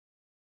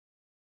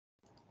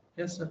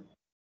 Yes, sir.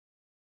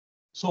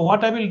 So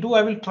what I will do,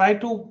 I will try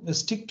to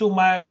stick to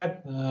my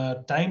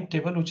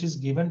timetable which is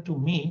given to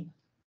me.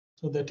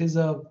 So that is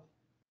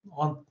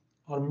on,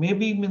 or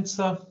maybe means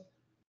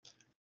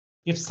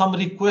if some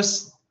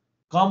requests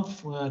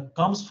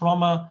comes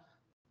from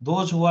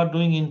those who are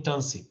doing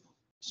internship,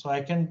 so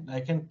I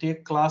can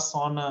take class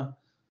on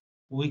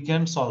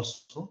weekends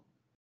also,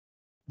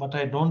 but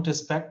I don't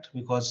expect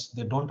because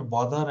they don't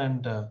bother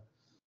and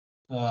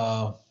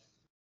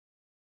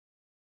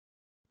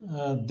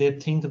they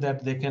think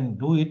that they can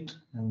do it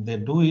and they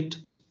do it.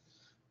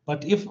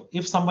 But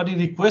if somebody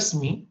requests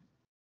me,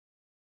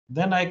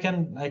 then I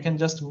can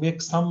just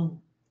make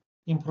some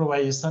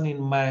improvisation in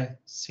my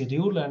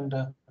schedule and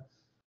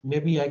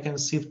maybe I can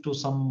shift to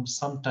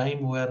some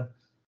time where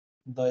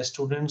the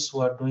students who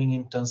are doing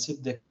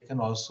internship they can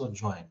also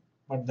join,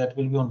 but that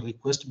will be on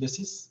request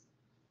basis.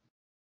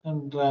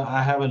 And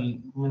I have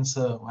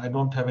I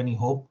don't have any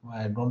hope.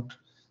 I don't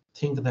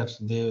think that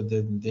they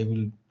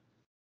will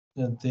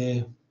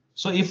they.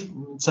 So if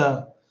it's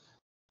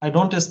I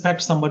don't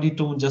expect somebody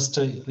to just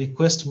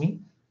request me,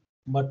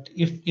 but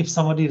if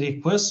somebody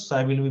requests,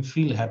 I will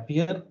feel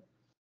happier.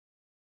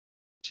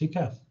 ठीक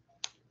है.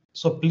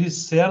 So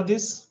please share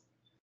this.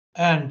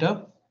 And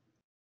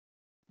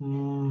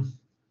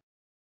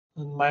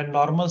my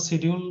normal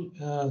schedule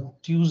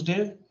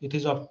Tuesday it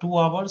is of 2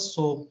 hours.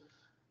 So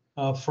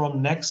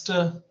from next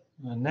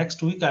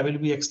week I will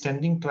be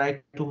extending,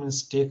 try to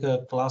take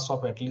a class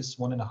of at least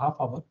 1.5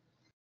 hours.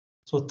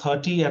 So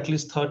 30, at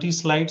least 30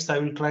 slides I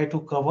will try to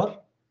cover.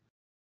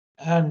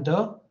 And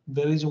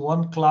there is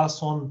one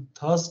class on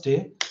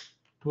Thursday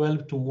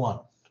 12 to 1.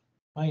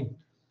 Fine.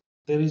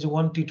 There is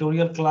one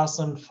tutorial class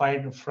on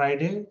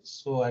Friday,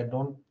 so I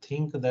don't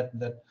think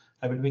that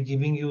I will be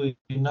giving you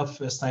enough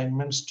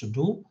assignments to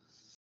do.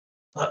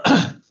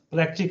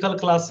 Practical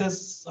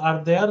classes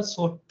are there.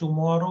 So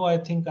tomorrow I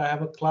think I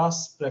have a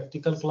class,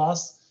 practical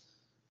class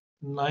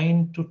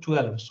 9 to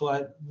 12.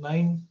 So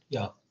 9,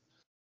 yeah.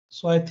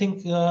 So I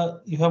think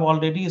you have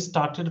already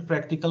started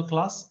practical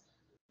class.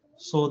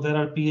 So there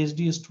are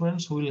PhD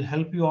students who will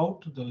help you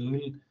out.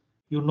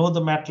 You know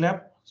the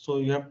MATLAB. So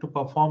you have to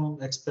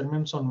perform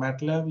experiments on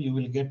MATLAB. You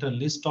will get a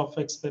list of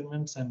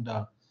experiments and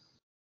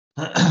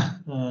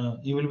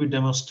you will be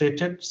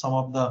demonstrated some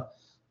of the.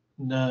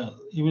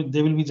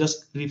 They will be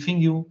just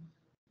briefing you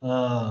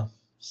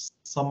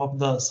some of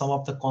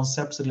the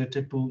concepts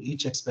related to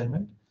each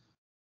experiment,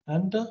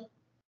 and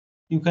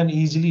you can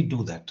easily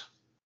do that.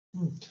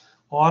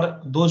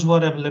 Or those who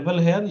are available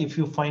here, if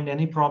you find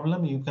any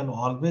problem, you can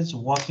always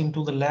walk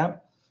into the lab.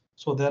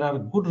 So there are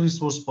good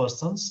resource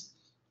persons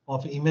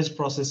of image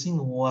processing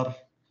who are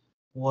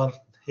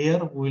here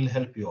who will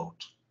help you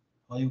out,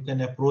 or you can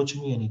approach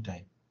me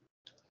anytime.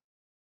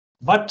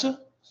 But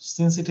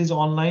since it is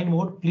online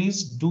mode,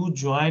 please do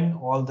join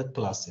all the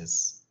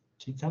classes.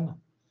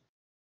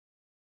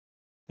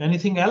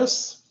 Anything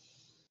else?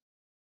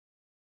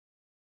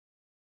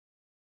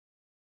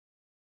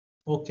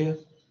 Okay.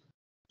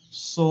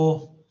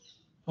 So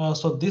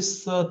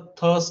this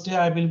Thursday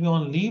I will be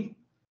on leave.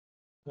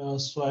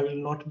 So I will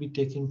not be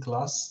taking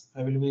class.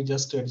 I will be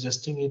just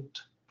adjusting it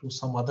to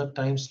some other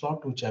time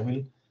slot, which I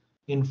will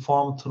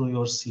inform through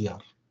your CR.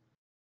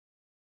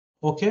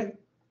 Okay.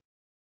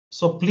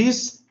 So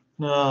please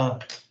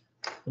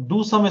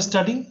do some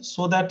study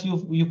so that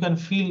you can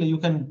feel you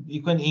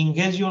can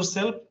engage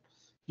yourself.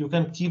 You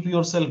can keep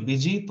yourself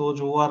busy. Those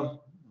who are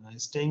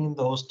staying in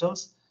the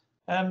hostels,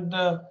 and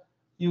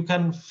you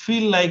can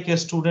feel like a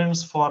student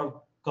for a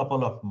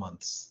couple of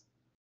months.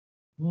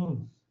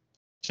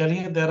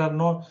 Chaliye, there are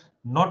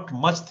not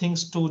much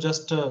things to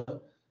just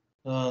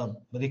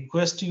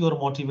request you or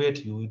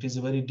motivate you. It is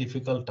a very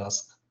difficult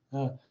task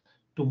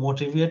to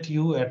motivate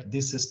you at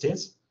this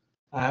stage.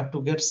 I have to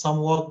get some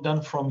work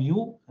done from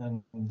you,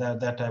 and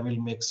that I will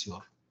make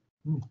sure.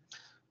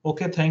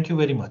 Okay, thank you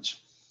very much.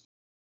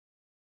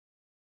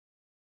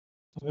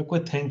 कोई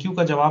thank you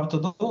का जवाब तो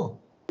दो।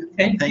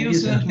 Thank you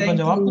sir. Thank you का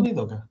जवाब तो नहीं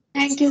दोगे?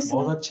 थैंक यू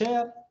बहुत सर। अच्छे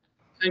यार।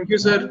 Thank you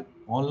sir.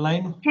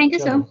 Online. Thank you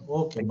sir.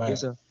 Okay bye.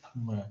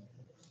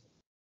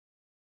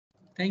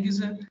 Thank you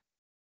sir.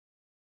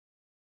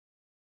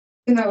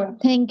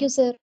 Thank you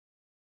sir.